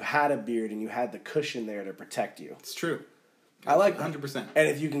 versus if you had a beard and you had the cushion there to protect you. It's true. I like 100%. And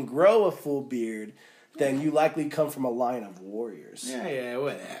if you can grow a full beard, then you likely come from a line of warriors. Yeah,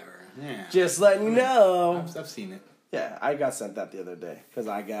 whatever. Yeah. Just letting you know. I've seen it. Yeah, I got sent that the other day because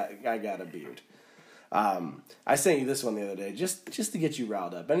I got a beard. I sent you this one the other day just to get you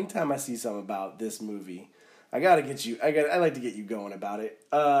riled up. Anytime I see something about this movie, I like to get you going about it.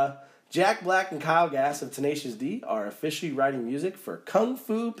 Jack Black and Kyle Gass of Tenacious D are officially writing music for Kung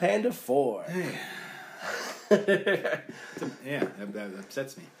Fu Panda 4. Yeah, that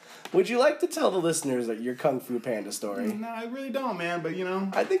upsets me. Would you like to tell the listeners that your Kung Fu Panda story? No, I really don't, man. But you know,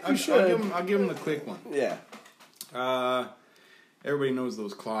 I think you should. I'll give them the quick one. Yeah. Everybody knows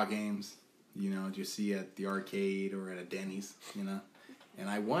those claw games, you know, you see at the arcade or at a Denny's, you know. And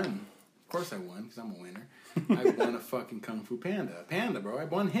I won. Of course I won, because I'm a winner. I won a fucking Kung Fu Panda. A panda, bro. I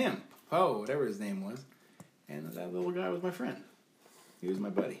won him. Oh, whatever his name was. And that little guy was my friend. He was my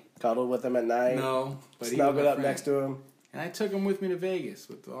buddy. Cuddled with him at night. No, but he was Snuggled my up friend. next to him. And I took him with me to Vegas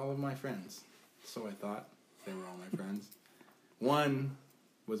with all of my friends. So I thought. They were all my friends. One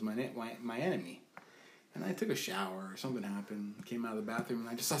was my enemy. And I took a shower or something happened. Came out of the bathroom and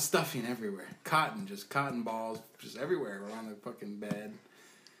I just saw stuffing everywhere. Cotton balls, just everywhere around the fucking bed.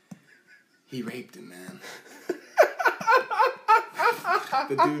 He raped him, man.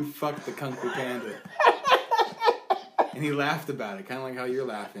 The dude fucked the Kung Fu Panda. And he laughed about it, kind of like how you're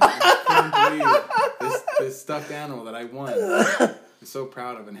laughing. I couldn't believe this stuffed animal that I won. I'm so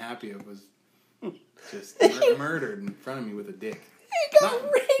proud of and happy of was just murdered in front of me with a dick. He got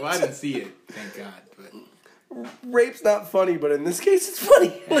raped. Well, I didn't see it, thank God. But Rape's not funny, but in this case, it's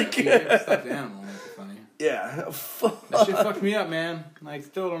funny. Like, he raped a stuffed animal makes it funny. yeah. That shit fucked me up, man. I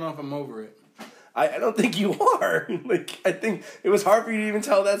still don't know if I'm over it. I don't think you are. Like, I think it was hard for you to even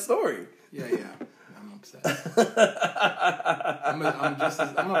tell that story. Yeah. I'm upset.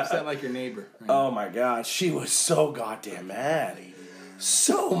 I'm upset like your neighbor. Right? Oh my god, she was so goddamn mad.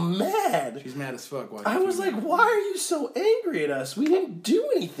 So mad. She's mad as fuck. I was like, why are you so angry at us? We didn't do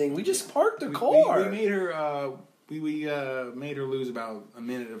anything. We just parked the car. We made her. We made her lose about a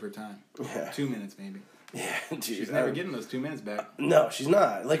minute of her time. Yeah. 2 minutes maybe. Yeah, dude. She's never getting those 2 minutes back. No, she's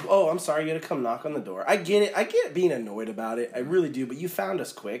not. Like, oh, I'm sorry, you gotta come knock on the door. I get it. I get being annoyed about it. I really do. But you found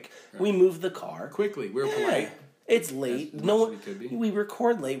us quick. Right. We moved the car quickly. We were polite. It's late. As No, much as we could be. we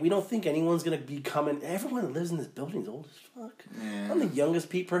record late. We don't think anyone's gonna be coming. Everyone that lives in this building is old as fuck. Yeah. I'm the youngest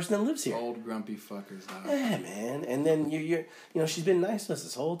person that lives here. Old grumpy fuckers. Dog. Yeah, man. And then you're she's been nice to us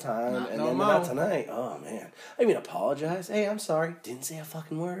this whole time, Not and no then mo. not tonight. Oh man. I mean, apologize. Hey, I'm sorry. Didn't say a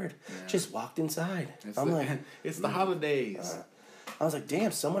fucking word. Yeah. Just walked inside. It's It's the holidays. I was like,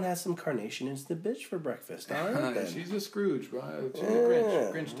 damn, someone has some carnation into the bitch for breakfast. All right, then. She's a Scrooge, bro. She's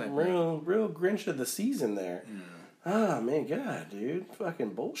a Grinch type. Real Grinch of the season there. Yeah. Ah, man, God, dude.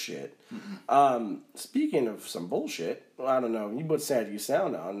 Fucking bullshit. Speaking of some bullshit, well, I don't know. You put Sad You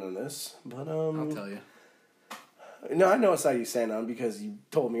Sound on this, but I'll tell you. No, I know what side you stand on because you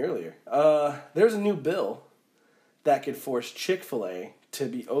told me earlier. There's a new bill that could force Chick-fil-A to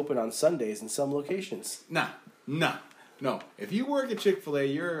be open on Sundays in some locations. No. If you work at Chick-fil-A,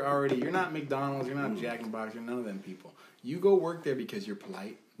 you're not McDonald's, you're not Jack in the Box, you're none of them people. You go work there because you're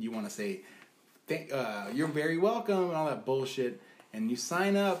polite. You want to say, you're very welcome and all that bullshit. And you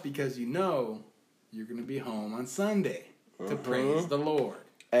sign up because you know you're going to be home on Sunday to praise the Lord.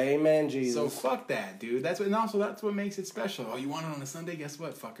 Amen, Jesus. So fuck that, dude. That's what makes it special. Oh, you want it on a Sunday? Guess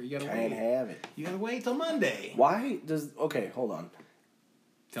what, fucker? You gotta wait. Can't have it. You gotta wait till Monday. Why does... Okay, hold on.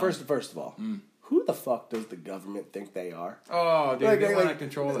 First of all, who the fuck does the government think they are? Oh, dude, they want to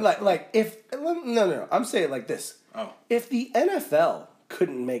control it. No. I'm saying it like this. Oh. If the NFL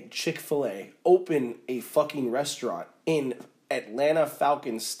couldn't make Chick-fil-A open a fucking restaurant in Atlanta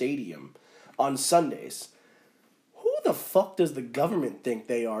Falcons Stadium on Sundays, who the fuck does the government think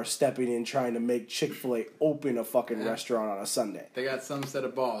they are stepping in trying to make Chick-fil-A open a fucking restaurant on a Sunday? They got some set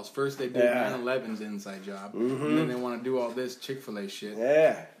of balls. First they do 9/11's inside job, Mm-hmm. and then they want to do all this Chick-fil-A shit.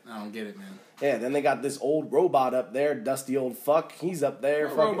 Yeah. I don't get it, man. Yeah, then they got this old robot up there, dusty old fuck. He's up there.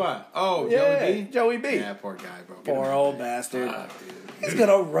 What fucking, robot? Oh, Yeah, Joey B? Joey B. Yeah, poor guy, bro. Get Poor him out old of there. bastard. Fuck, dude. He's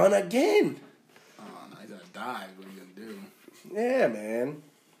gonna run again. Oh, no, he's gonna die. What are you gonna do? Yeah, man.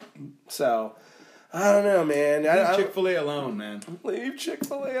 So, I don't know, man. Leave Chick-fil-A alone, man. Leave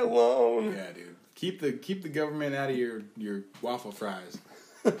Chick-fil-A alone. Yeah, dude. Keep the government out of your waffle fries.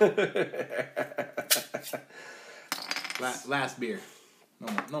 Last beer.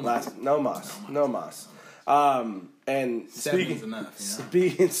 No Mas. And Seven is enough,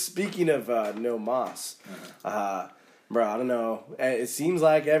 speaking of no mas, bro, I don't know. It seems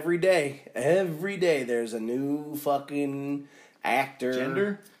like every day there's a new fucking actor.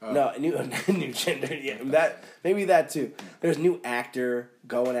 Gender? Oh. No, new gender. Yeah, maybe that too. There's a new actor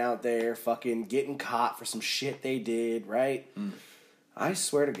going out there, fucking getting caught for some shit they did. Right? I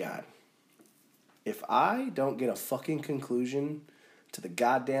swear to God, if I don't get a fucking conclusion to the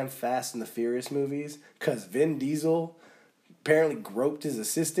goddamn Fast and the Furious movies, because Vin Diesel apparently groped his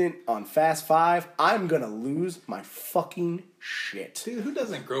assistant on Fast 5, I'm gonna lose my fucking shit. Dude, who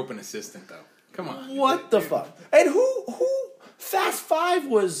doesn't grope an assistant, though? Come on. What the fuck? And who Fast 5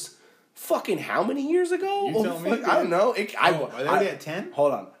 was fucking how many years ago? You tell me. I don't know. Are they already at 10?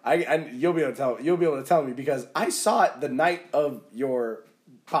 Hold on. You'll be able to tell me because I saw it the night of your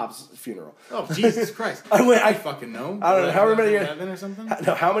pop's funeral. Oh, Jesus Christ. I fucking know. I don't know. How many 11 or something?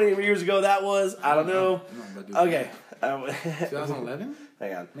 No, how many years ago that was? I don't know. Okay. 2011?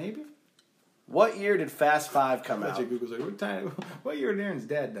 Hang on. Maybe? What year did Fast 5 come out? Google's like, what year did Aaron's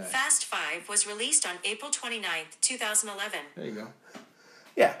dad die? Fast 5 was released on April 29th, 2011. There you go.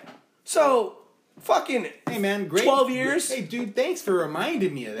 Yeah. So, fucking Hey, man, great. 12 years? Hey, dude, thanks for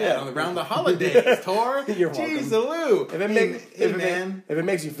reminding me of that Yeah. around the holidays, Tor. You're welcome. Jeez, Lou. If it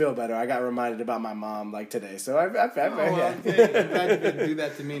makes you feel better, I got reminded about my mom like today. So I'm glad you could do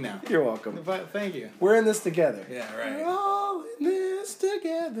that to me now. You're welcome. Thank you. We're in this together. Yeah, right. We're all in this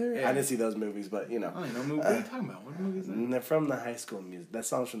together. Yeah. I didn't see those movies, but you know. I don't know. What are you talking about? What movie is that? And they're from the High School music. That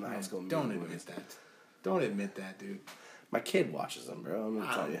song's from the High School music. Don't admit that. Don't admit that, dude. My kid watches them, bro. I'm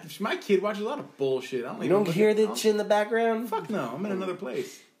gonna tell you. My kid watches a lot of bullshit. You don't hear that shit in the background? Fuck no. I'm in another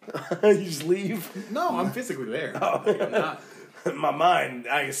place. You just leave? No, I'm physically there. Oh. Like, I'm not. In my mind,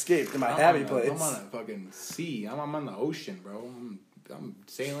 I escaped to my happy place. I'm on a fucking sea. I'm on the ocean, bro. I'm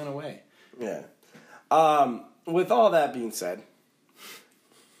sailing away. Yeah. With all that being said,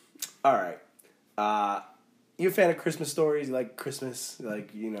 all right. You a fan of Christmas stories? You like Christmas?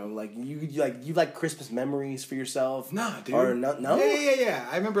 Like, you know, like you like Christmas memories for yourself? Nah, dude. Or no? Yeah.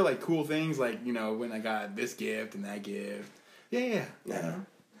 I remember like cool things, like, you know, when I got this gift and that gift. Yeah. But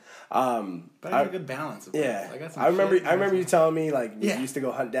I got a good balance of Yeah, both. I got some I remember shit, you telling me like you Yeah. used to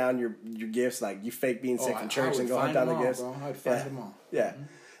go hunt down your gifts, like you fake being sick from church and go hunt down the gifts. Bro. I'd find them all. Yeah,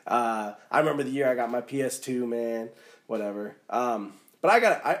 I remember the year I got my PS2, man. Whatever. But I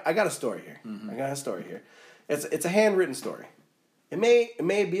got a story here. I got a story here. It's a handwritten story. It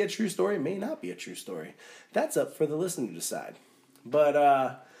may be a true story. It may not be a true story. That's up for the listener to decide.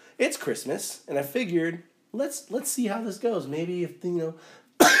 But it's Christmas, and I figured let's see how this goes. Maybe if you know.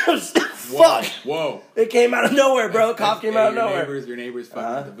 Fuck! Whoa! It came out of nowhere, bro. Cough came out of nowhere. Your neighbors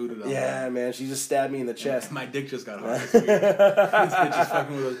fucking with the voodoo doll. Yeah, man. She just stabbed me in the chest. My dick just got hard. This bitch is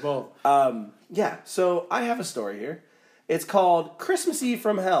fucking with us both. Yeah, so I have a story here. It's called Christmas Eve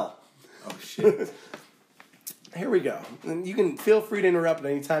from Hell. Oh, shit. Here we go. And you can feel free to interrupt at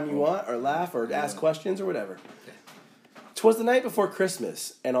any time you want, or laugh, or ask questions, or whatever. Okay. 'Twas the night before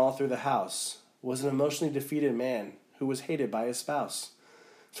Christmas, and all through the house was an emotionally defeated man who was hated by his spouse.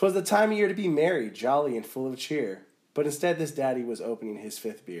 'Twas the time of year to be merry, jolly, and full of cheer, but instead this daddy was opening his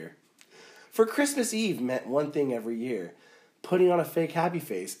 5th beer. For Christmas Eve meant one thing every year, putting on a fake happy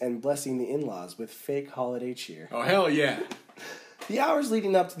face and blessing the in-laws with fake holiday cheer. Oh, hell yeah. The hours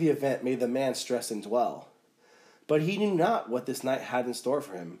leading up to the event made the man stress and dwell. But he knew not what this night had in store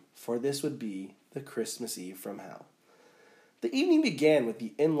for him, for this would be the Christmas Eve from hell. The evening began with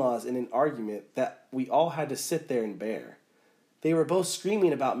the in-laws in an argument that we all had to sit there and bear. They were both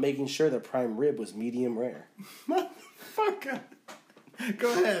screaming about making sure the prime rib was medium rare. Motherfucker.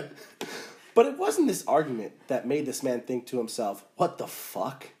 Go ahead. But it wasn't this argument that made this man think to himself, what the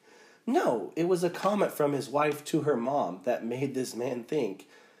fuck? No, it was a comment from his wife to her mom that made this man think,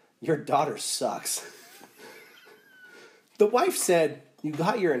 your daughter sucks. The wife said, you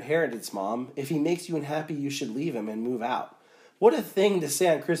got your inheritance, Mom. If he makes you unhappy, you should leave him and move out. What a thing to say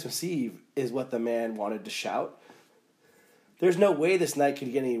on Christmas Eve, is what the man wanted to shout. There's no way this night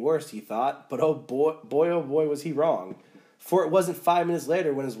could get any worse, he thought, but oh boy, was he wrong. For it wasn't 5 minutes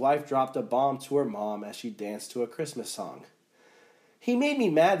later when his wife dropped a bomb to her mom as she danced to a Christmas song. He made me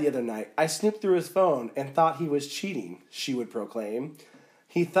mad the other night. I snooped through his phone and thought he was cheating, she would proclaim.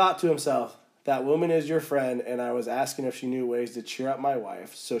 He thought to himself, that woman is your friend, and I was asking if she knew ways to cheer up my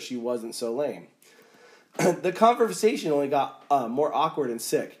wife so she wasn't so lame. The conversation only got more awkward and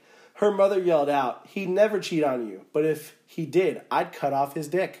sick. Her mother yelled out, he'd never cheat on you, but if he did, I'd cut off his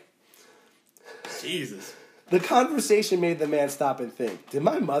dick. Jesus. The conversation made the man stop and think, did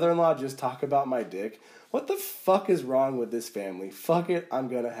my mother-in-law just talk about my dick? What the fuck is wrong with this family? Fuck it, I'm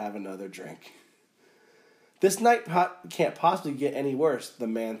gonna have another drink. This night can't possibly get any worse, the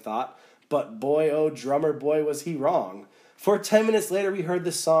man thought, but boy, oh drummer boy, was he wrong. For 10 minutes later, we heard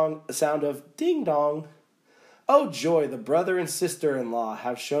the sound of ding-dong. Oh joy, the brother and sister-in-law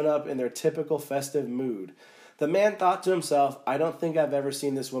have shown up in their typical festive mood. The man thought to himself, I don't think I've ever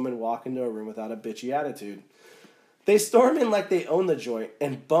seen this woman walk into a room without a bitchy attitude. They storm in like they own the joint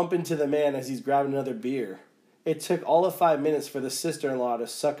and bump into the man as he's grabbing another beer. It took all of 5 minutes for the sister-in-law to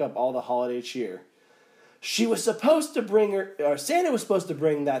suck up all the holiday cheer. Santa was supposed to bring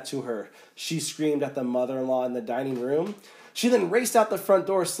that to her, she screamed at the mother-in-law in the dining room. She then raced out the front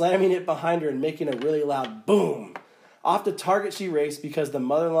door, slamming it behind her and making a really loud boom. Off to Target she raced because the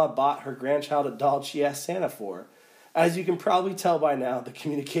mother-in-law bought her grandchild a doll she asked Santa for. As you can probably tell by now, the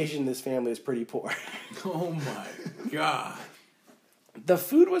communication in this family is pretty poor. Oh my God. The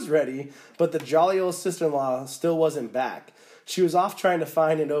food was ready, but the jolly old sister-in-law still wasn't back. She was off trying to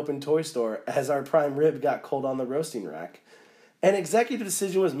find an open toy store as our prime rib got cold on the roasting rack. An executive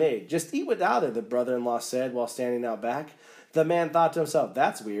decision was made. Just eat without her, the brother-in-law said while standing out back. The man thought to himself,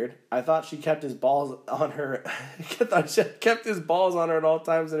 that's weird. I thought she kept his balls on her. kept his balls on her at all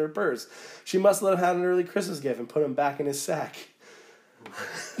times in her purse. She must let him have an early Christmas gift and put him back in his sack.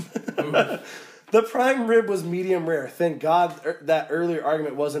 The prime rib was medium rare. Thank God that earlier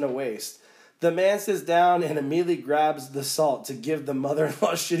argument wasn't a waste. The man sits down and immediately grabs the salt to give the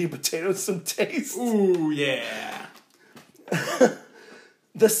mother-in-law shitty potatoes some taste. Ooh, yeah.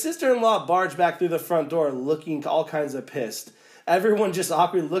 The sister-in-law barged back through the front door looking all kinds of pissed. Everyone just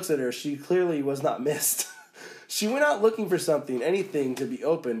awkwardly looks at her. She clearly was not missed. She went out looking for something, anything to be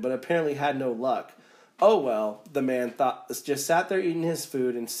open, but apparently had no luck. Oh well, the man thought, just sat there eating his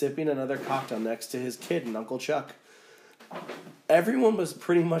food and sipping another cocktail next to his kid and Uncle Chuck. Everyone was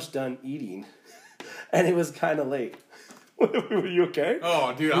pretty much done eating, and it was kind of late. Were you okay?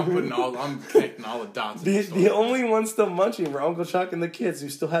 Oh, dude, I'm connecting all the dots. The only ones still munching were Uncle Chuck and the kids who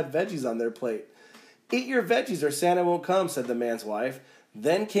still had veggies on their plate. Eat your veggies or Santa won't come, said the man's wife.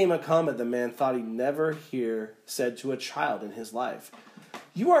 Then came a comment the man thought he'd never hear said to a child in his life.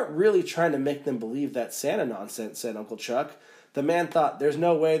 You aren't really trying to make them believe that Santa nonsense, said Uncle Chuck. The man thought, there's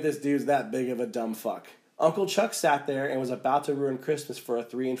no way this dude's that big of a dumb fuck. Uncle Chuck sat there and was about to ruin Christmas for a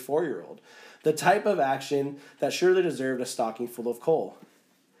 3- and 4-year-old. The type of action that surely deserved a stocking full of coal.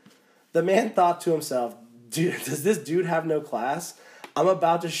 The man thought to himself, dude, does this dude have no class? I'm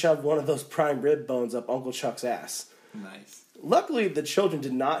about to shove one of those prime rib bones up Uncle Chuck's ass. Nice. Luckily, the children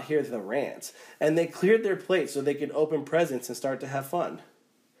did not hear the rant, and they cleared their plates so they could open presents and start to have fun.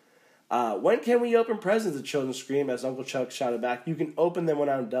 When can we open presents? The children screamed as Uncle Chuck shouted back, you can open them when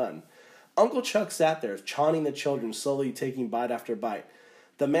I'm done. Uncle Chuck sat there, chaunting the children, slowly taking bite after bite.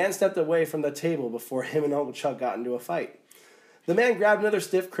 The man stepped away from the table before him and Uncle Chuck got into a fight. The man grabbed another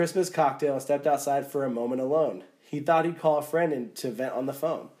stiff Christmas cocktail and stepped outside for a moment alone. He thought he'd call a friend in to vent on the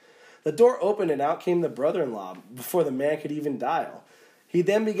phone. The door opened and out came the brother-in-law before the man could even dial. He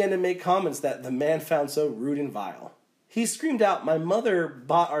then began to make comments that the man found so rude and vile. He screamed out, my mother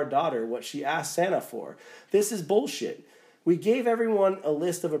bought our daughter what she asked Santa for. This is bullshit. We gave everyone a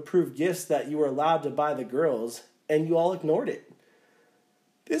list of approved gifts that you were allowed to buy the girls, and you all ignored it.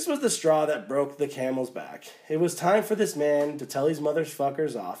 This was the straw that broke the camel's back. It was time for this man to tell his mother's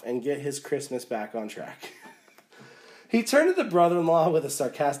fuckers off and get his Christmas back on track. He turned to the brother-in-law with a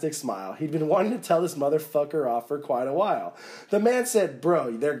sarcastic smile. He'd been wanting to tell this motherfucker off for quite a while. The man said,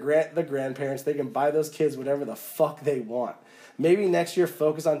 bro, they're the grandparents. They can buy those kids whatever the fuck they want. Maybe next year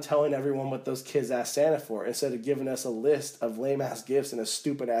focus on telling everyone what those kids asked Santa for instead of giving us a list of lame-ass gifts in a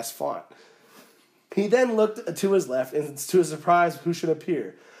stupid-ass font. He then looked to his left, and to his surprise, who should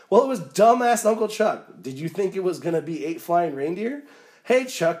appear? Well, it was dumbass Uncle Chuck. Did you think it was going to be 8 flying reindeer? Hey,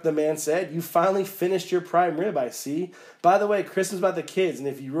 Chuck, the man said, you finally finished your prime rib, I see. By the way, Christmas about the kids, and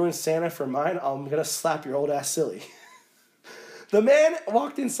if you ruin Santa for mine, I'm going to slap your old ass silly. The man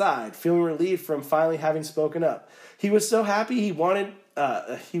walked inside, feeling relieved from finally having spoken up. He was so happy he went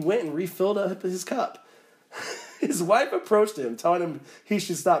and refilled up his cup. His wife approached him, telling him he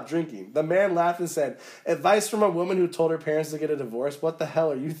should stop drinking. The man laughed and said, "Advice from a woman who told her parents to get a divorce? What the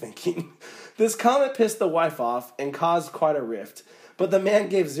hell are you thinking?" This comment pissed the wife off and caused quite a rift. But the man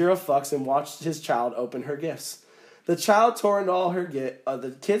gave zero fucks and watched his child open her gifts. The kids tore into all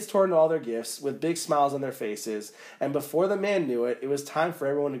their gifts with big smiles on their faces, and before the man knew it, it was time for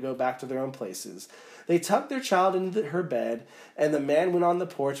everyone to go back to their own places. They tucked their child into her bed, and the man went on the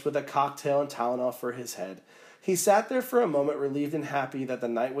porch with a cocktail and Tylenol for his head. He sat there for a moment, relieved and happy that the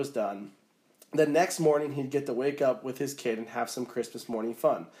night was done. The next morning, he'd get to wake up with his kid and have some Christmas morning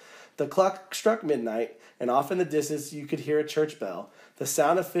fun. The clock struck midnight, and off in the distance you could hear a church bell. The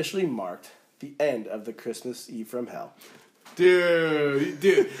sound officially marked the end of the Christmas Eve from hell. Dude,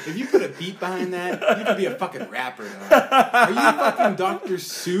 if you put a beat behind that, you could be a fucking rapper, dog. Are you fucking Dr.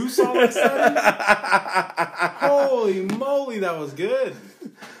 Seuss all of a sudden? Holy moly, that was good.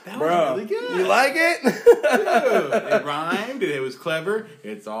 That was really good. You like it? Dude, it rhymed, and it was clever.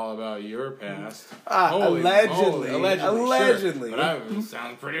 It's all about your past. Allegedly. Sure. But it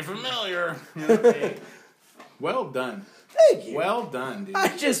sounds pretty familiar. Okay. Well done. Thank you. Well done, dude.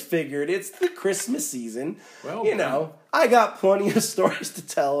 I just figured it's the Christmas season. Well you know, I got plenty of stories to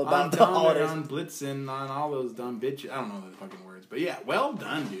tell about the holidays. On Blitzen, on all those dumb bitches. I don't know the fucking words, but yeah, well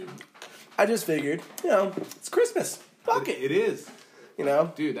done, dude. I just figured, it's Christmas. Fuck it. It is.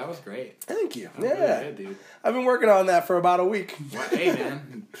 Dude, that was great. Thank you. That was really good, dude. I've been working on that for about a week. Well, hey,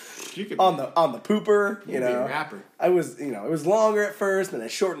 man. You could on the pooper, you know. Be a rapper. I was, it was longer at first, then I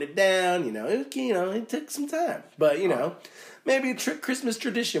shortened it down. It took some time, but maybe a Christmas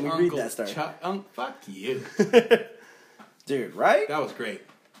tradition. We read that story. Fuck you, dude. Right? That was great.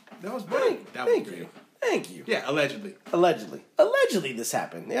 That was great. That was great. Thank you. Yeah, allegedly. Allegedly, this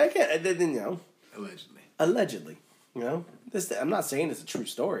happened. Yeah, I can't. Allegedly. I'm not saying it's a true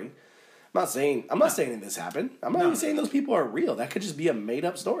story. I'm not saying that this happened. I'm not even saying those people are real. That could just be a made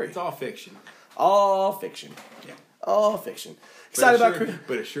up story. It's all fiction. All fiction. Yeah. All fiction. But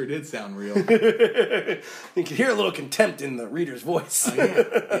it sure did sound real. You can hear a little contempt in the reader's voice. Oh,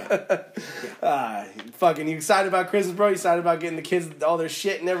 yeah. Fucking, you excited about Christmas, bro? You excited about getting the kids all their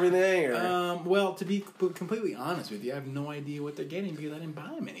shit and everything? Or? Well, to be completely honest with you, I have no idea what they're getting because I didn't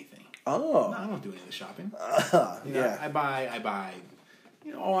buy them anything. Oh. No, I don't do any of the shopping. Yeah. I buy.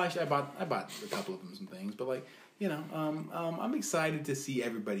 Actually, I bought a couple of them some things, but I'm excited to see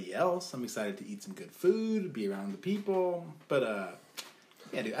everybody else. I'm excited to eat some good food, be around the people. But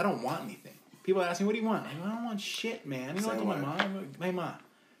yeah, dude, I don't want anything. People ask me, "What do you want?" I don't want shit, man. You know what I told my mom? Hey, Ma,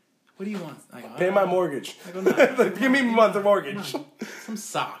 what do you want? I go, pay my mortgage. I go, no. Give me a month of mortgage. No, some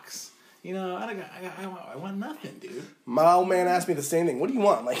socks. I want nothing, dude. My old man asked me the same thing. What do you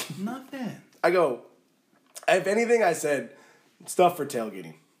want? Like nothing. I go, if anything, I said, stuff for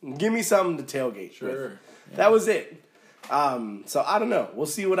tailgating. Give me something to tailgate. Sure. With. Yeah. That was it. So I don't know. We'll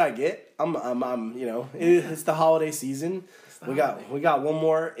see what I get. It's the holiday season. We got one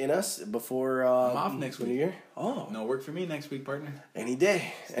more in us before I'm off next New week. Year. Oh, no work for me next week, partner. Any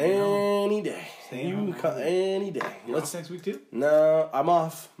day. Stay any day. Any day. You off next week too? No, I'm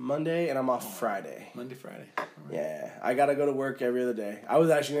off Monday and I'm off Friday. Monday, Friday. Right. Yeah, I gotta go to work every other day. I was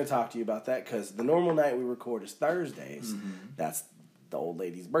actually gonna talk to you about that because the normal night we record is Thursdays. Mm-hmm. That's the old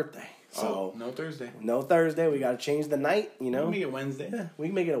lady's birthday. So no Thursday. No Thursday. We gotta change the night. We can make it Wednesday. Yeah, we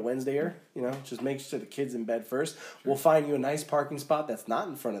can make it a Wednesdayer. Just make sure the kid's in bed first. Sure. We'll find you a nice parking spot that's not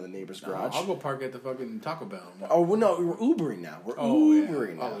in front of the neighbor's garage. I'll go park at the fucking Taco Bell. Oh no, we're Ubering now. We're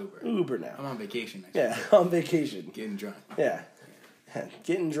Ubering now. Uber now. I'm on vacation next week. On vacation. Getting drunk. Yeah.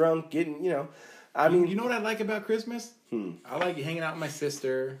 Getting drunk. I mean, you know what I like about Christmas? I like hanging out with my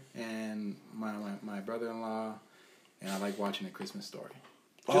sister and my brother-in-law, and I like watching A Christmas Story.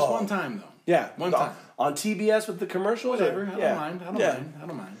 Just one time, though. Yeah. One time. On TBS with the commercials? Whatever. I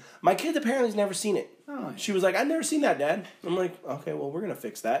don't mind. My kid apparently has never seen it. Oh, yeah. She was like, I've never seen that, Dad. I'm like, okay, well, we're going to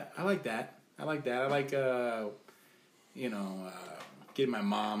fix that. I like that. I like getting my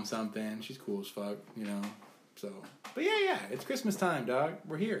mom something. She's cool as fuck, So, but yeah, it's Christmas time, dog.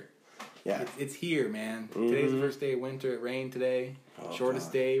 We're here. Yeah. It's here, man. Mm-hmm. Today's the first day of winter. It rained today.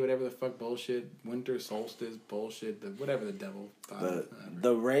 Shortest day, whatever the fuck bullshit. Winter solstice bullshit. Whatever the devil thought.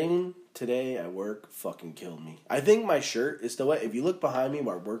 The rain today at work fucking killed me. I think my shirt is still wet. If you look behind me,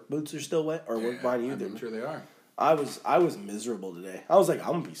 my work boots are still wet. Or work behind you. I'm sure they are. I was miserable today. I was like,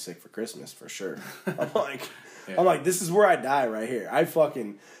 I'm gonna be sick for Christmas for sure. I'm like, this is where I die right here. I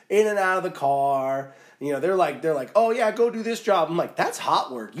fucking in and out of the car. You know, they're like, oh yeah, go do this job. I'm like, that's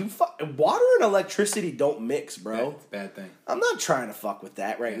hot work. Water and electricity don't mix, bro. That's a bad thing. I'm not trying to fuck with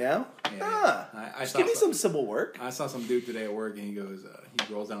that right now. Yeah. Just give me some simple work. I saw some dude today at work, and he goes,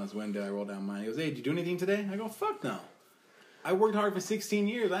 he rolls down his window. I roll down mine. He goes, hey, did you do anything today? I go, fuck no. I worked hard for 16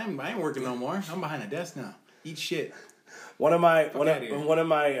 years. I ain't working no more. I'm behind a desk now. Eat shit. One of my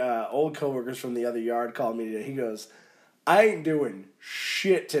old coworkers from the other yard called me today. He goes, I ain't doing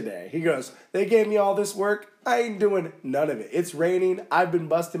shit today. He goes, they gave me all this work. I ain't doing none of it. It's raining. I've been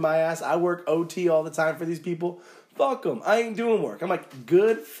busting my ass. I work OT all the time for these people. Fuck them. I ain't doing work. I'm like,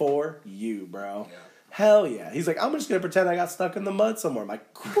 good for you, bro. Yeah. Hell yeah. He's like, I'm just going to pretend I got stuck in the mud somewhere. I'm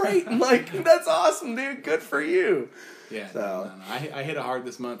like, great. I'm like, that's awesome, dude. Good for you. Yeah. So, no. I hit it hard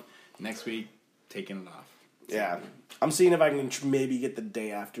this month. Next week, taking it off. Yeah. I'm seeing if I can maybe get the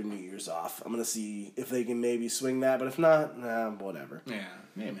day after New Year's off. I'm going to see if they can maybe swing that. But if not, whatever. Yeah.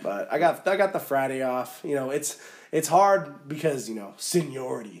 Man. But I got the Friday off. You know, it's hard because, you know,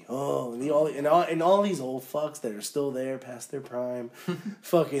 seniority. Oh, and all these old fucks that are still there past their prime.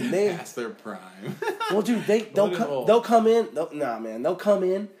 Fucking they past their prime. Well, dude, they'll come in. They'll come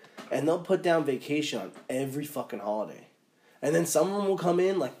in and they'll put down vacation on every fucking holiday. And then some of them will come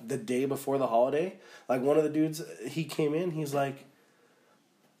in like the day before the holiday. Like one of the dudes, he came in, he's like,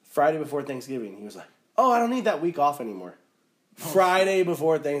 Friday before Thanksgiving. He was like, oh, I don't need that week off anymore. Friday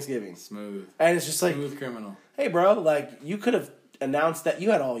before Thanksgiving. Smooth. And it's just like, smooth criminal. Hey, bro, like you could have announced that. You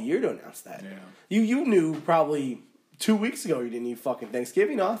had all year to announce that. Yeah. You knew probably 2 weeks ago you didn't need fucking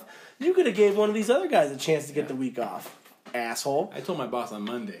Thanksgiving off. You could have gave one of these other guys a chance to get the week off. Asshole. I told my boss on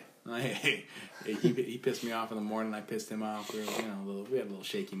Monday. Hey, he pissed me off in the morning. I pissed him off. We had a little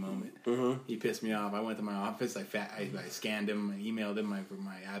shaky moment. Mm-hmm. He pissed me off. I went to my office. I scanned him. I emailed him my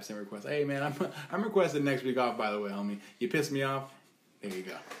absent request. Hey man, I'm requesting next week off. By the way, homie, you pissed me off. There you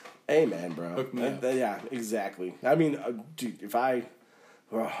go. Hey man, bro. Hook me up. Yeah, exactly. I mean, dude, if I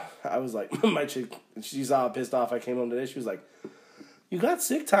was like my chick, she saw how pissed off I came home today. She was like, you got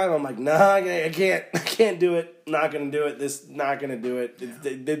sick time? I'm like, nah, I can't do it. Not gonna do it. Not gonna do it.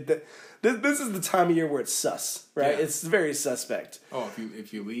 Yeah. This is the time of year where it's sus, right? Yeah. It's very suspect. Oh,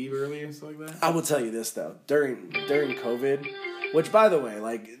 if you leave early and stuff like that. I will tell you this though, during COVID, which by the way,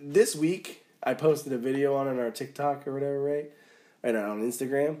 like this week, I posted a video on our TikTok or whatever, right? And on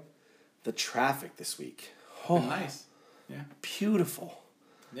Instagram, the traffic this week. Oh, nice. Yeah. Beautiful.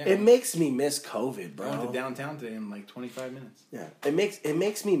 Yeah. It makes me miss COVID, bro. I went to downtown today in like 25 minutes. Yeah, it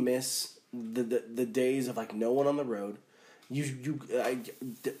makes me miss the days of like no one on the road.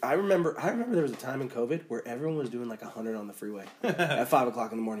 I remember there was a time in COVID where everyone was doing like 100 on the freeway at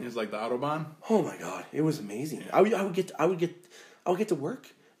 5:00 in the morning. It was like the Autobahn. Oh my god, it was amazing. Yeah. I would get to work.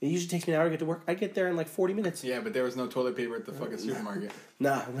 It usually takes me an hour to get to work. I get there in like 40 minutes. Yeah, but there was no toilet paper at the fucking supermarket.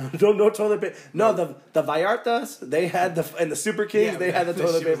 No toilet paper. No, the Vallartas, they had and the Super Kings, they had the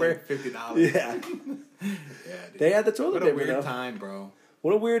toilet paper. Was like $50. Yeah. Yeah, dude. They had the toilet paper. What a weird time, bro.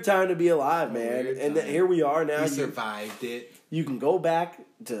 What a weird time to be alive, man. And here we are now. You survived it. You can go back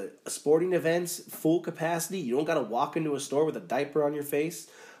to sporting events, full capacity. You don't got to walk into a store with a diaper on your face.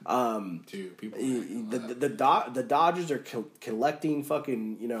 Dude, people. The Dodgers are collecting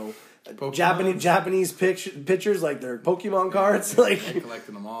fucking, Pokemon? Japanese pitchers like their Pokemon cards. Like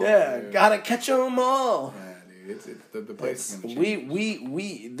collecting them all. Yeah, dude. Gotta catch them all. Yeah, dude. It's the place is gonna change.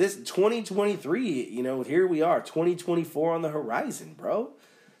 We this 2023, here we are, 2024 on the horizon, bro.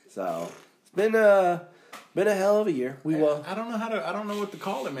 So it's been a hell of a year. I don't know what to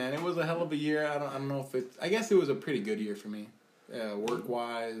call it, man. It was a hell of a year. I don't know if I guess it was a pretty good year for me. Work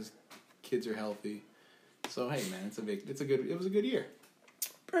wise, kids are healthy. So hey, man, it was a good year.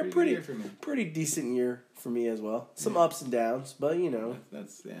 Pretty good year for me. Pretty decent year for me as well. Some ups and downs, but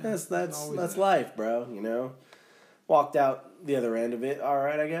that's life, bro. Walked out the other end of it. All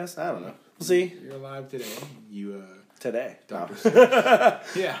right, I guess. I don't know. We'll see. You're alive today. Today. Dr.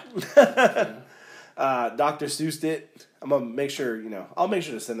 Seuss. Yeah. Dr. Seuss it. I'm gonna make sure, I'll make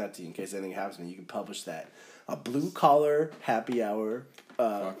sure to send that to you in case anything happens to me. You can publish that. A blue collar happy hour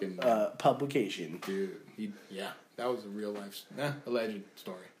publication. Dude, that was a real life, alleged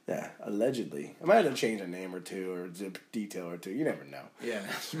story. Yeah, allegedly. I might have to change a name or two or a detail or two. You never know. Yeah,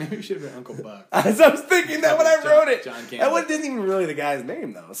 maybe it should have been Uncle Buck. I was thinking that when I wrote it. John Campbell. That wasn't even really the guy's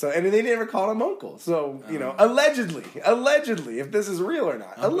name though. So they never called him Uncle. So allegedly, if this is real or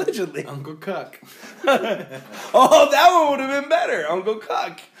not, allegedly. Uncle Cuck. Oh, that one would have been better, Uncle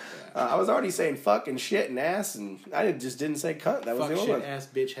Cuck. I was already saying fuck and shit and ass, and I just didn't say cunt. That was the only one. Fuck, shit, ass,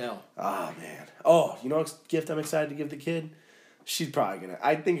 bitch, hell. Oh, man. Oh, you know what gift I'm excited to give the kid? She's probably gonna.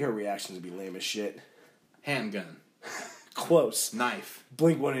 I think her reactions would be lame as shit. Handgun. Close. Knife.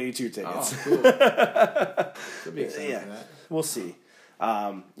 Blink-182 tickets. Oh, cool. Could be excited Yeah, for that. we'll see.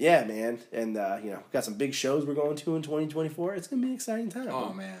 Yeah, man. And, got some big shows we're going to in 2024. It's going to be an exciting time.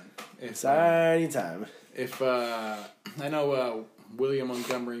 Oh, man. Exciting time. If I know William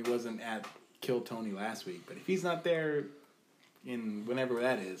Montgomery wasn't at Kill Tony last week, but if he's not there in whenever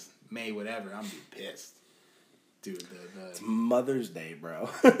that is, May, whatever, I'm gonna be pissed. Dude, It's Mother's Day, bro.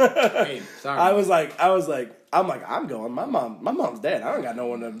 Hey, sorry. I was like, I'm going. My mom's dead. I don't got no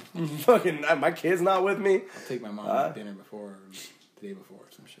one to fucking. My kid's not with me. I'll take my mom to dinner before, or the day before,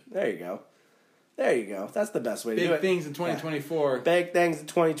 or some shit. There you go. That's the best way to do Big it. things in 2024. Big things in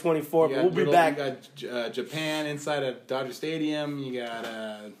 2024. But we'll be back. You got Japan inside of Dodger Stadium. You got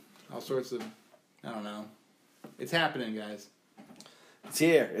all sorts of, I don't know. It's happening, guys. It's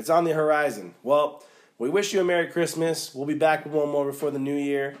here. It's on the horizon. Well, we wish you a Merry Christmas. We'll be back with one more before the new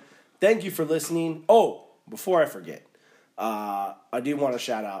year. Thank you for listening. Oh, before I forget, I do want to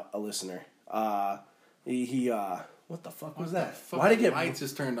shout out a listener. He what the fuck was that? Why did get lights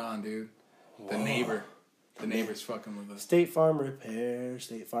just turned on, dude? The neighbor. The neighbor's fucking with us. State Farm Repair,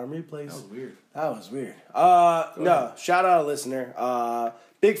 State Farm Replace. That was weird. No, shout out a listener.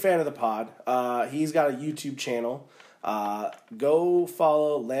 Big fan of the pod. He's got a YouTube channel. Go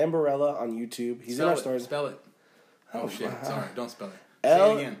follow Lambarella on YouTube. He's in our stories. Spell it. Oh shit! Sorry, don't spell it.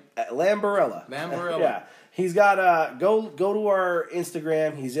 Say it again. Lambarella. Lambarella. Yeah. He's got go to our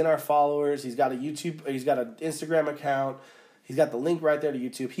Instagram. He's in our followers. He's got a YouTube. He's got an Instagram account. He's got the link right there to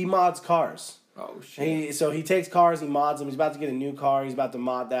YouTube. He mods cars. Oh shit! So he takes cars, he mods them. He's about to get a new car. He's about to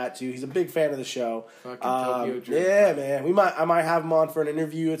mod that too. He's a big fan of the show. Fucking Tokyo Drift. Yeah, man. I might have him on for an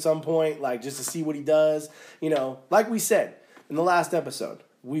interview at some point, like just to see what he does. Like we said in the last episode,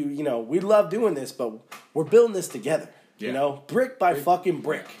 we love doing this, but we're building this together. Yeah. Brick by fucking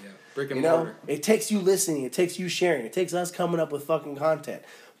brick. Yeah. Brick and mortar. It takes you listening. It takes you sharing. It takes us coming up with fucking content.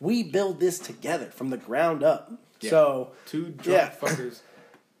 We build this together from the ground up. Yeah. So two drunk fuckers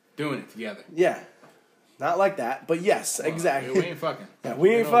doing it together. Yeah. Not like that, but yes, exactly. We ain't fucking. Yeah,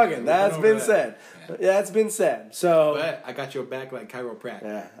 we ain't fucking. That's been said. Yeah, that's been said. So, but I got your back like Cairo Pratt.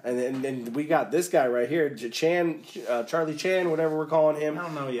 Yeah, and we got this guy right here, Charlie Chan, whatever we're calling him. I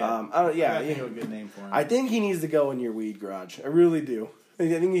don't know yet. I think of a good name for him. I think he needs to go in your weed garage. I really do. I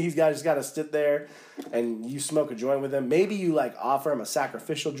think he's just got to sit there and you smoke a joint with him. Maybe you offer him a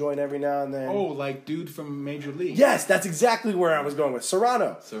sacrificial joint every now and then. Oh, like dude from Major League. Yes, that's exactly where I was going with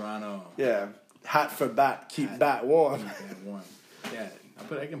Serrano. Yeah. Hot for bat, keep bat warm. Keep bat warm. Yeah,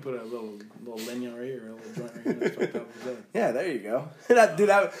 I can put a little leño right here, a little joint right here. That's top of the yeah, there you go.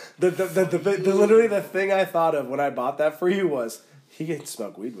 Literally the thing I thought of when I bought that for you was he can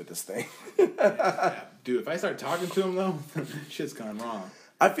smoke weed with this thing. Yeah. Dude, if I start talking to him though, shit's gone wrong.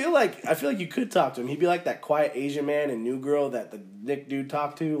 I feel like you could talk to him. He'd be like that quiet Asian man in New Girl that the Nick dude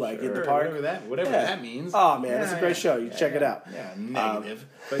talked to, in the park. Whatever that means. Oh man, it's a great show. You check it out. Yeah, negative,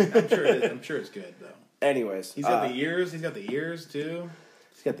 but I'm sure it's good though. Anyways, he's got the ears. He's got the ears too.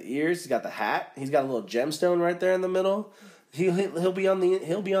 He's got the ears. He's got the hat. He's got a little gemstone right there in the middle. He'll be on the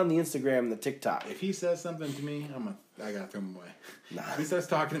Instagram and the TikTok. If he says something to me, I gotta throw him away. Nah. If he starts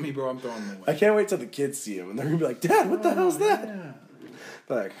talking to me, bro, I'm throwing him away. I can't wait till the kids see him and they're gonna be like, "Dad, what the hell's that?" Yeah.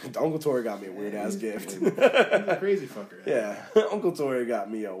 Like, Uncle Tori got me a weird ass gift. He's a crazy fucker. Yeah, Uncle Tori got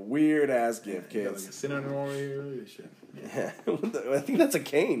me a weird ass gift, kids. Like a cinnamon roll here. Look at this shit. Yeah, I think that's a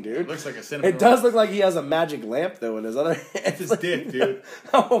cane, dude. It looks like a cinnamon roll. It does look like he has a magic lamp though in his other hand. It's his dick, dude.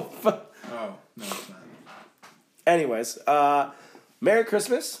 Oh, fuck. Oh, no, it's not. Anyways, Merry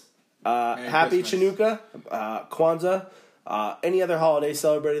Christmas. Happy Chanukah, Kwanzaa. Any other holiday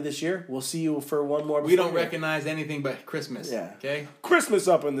celebrated this year? We'll see you for one more. We don't recognize anything but Christmas. Yeah. Okay? Christmas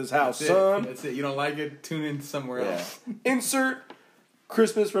up in this house, son. That's it. You don't like it? Tune in somewhere else. Insert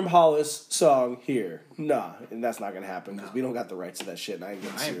Christmas from Hollis song here. Nah, and that's not going to happen because we don't got the rights to that shit and I ain't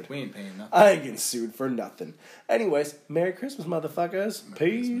getting sued. We ain't paying nothing. I ain't getting sued for nothing. Anyways, Merry Christmas, motherfuckers.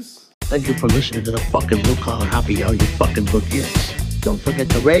 Peace. Thank you for listening to the fucking Blue Collar Happy Hour, you fucking bookies. Don't forget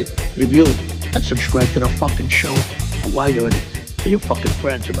to rate, review, and subscribe to the fucking show. While you're in it, tell your fucking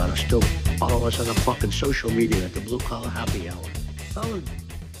friends about us too. Follow us on the fucking social media at the Blue Collar Happy Hour. Tell them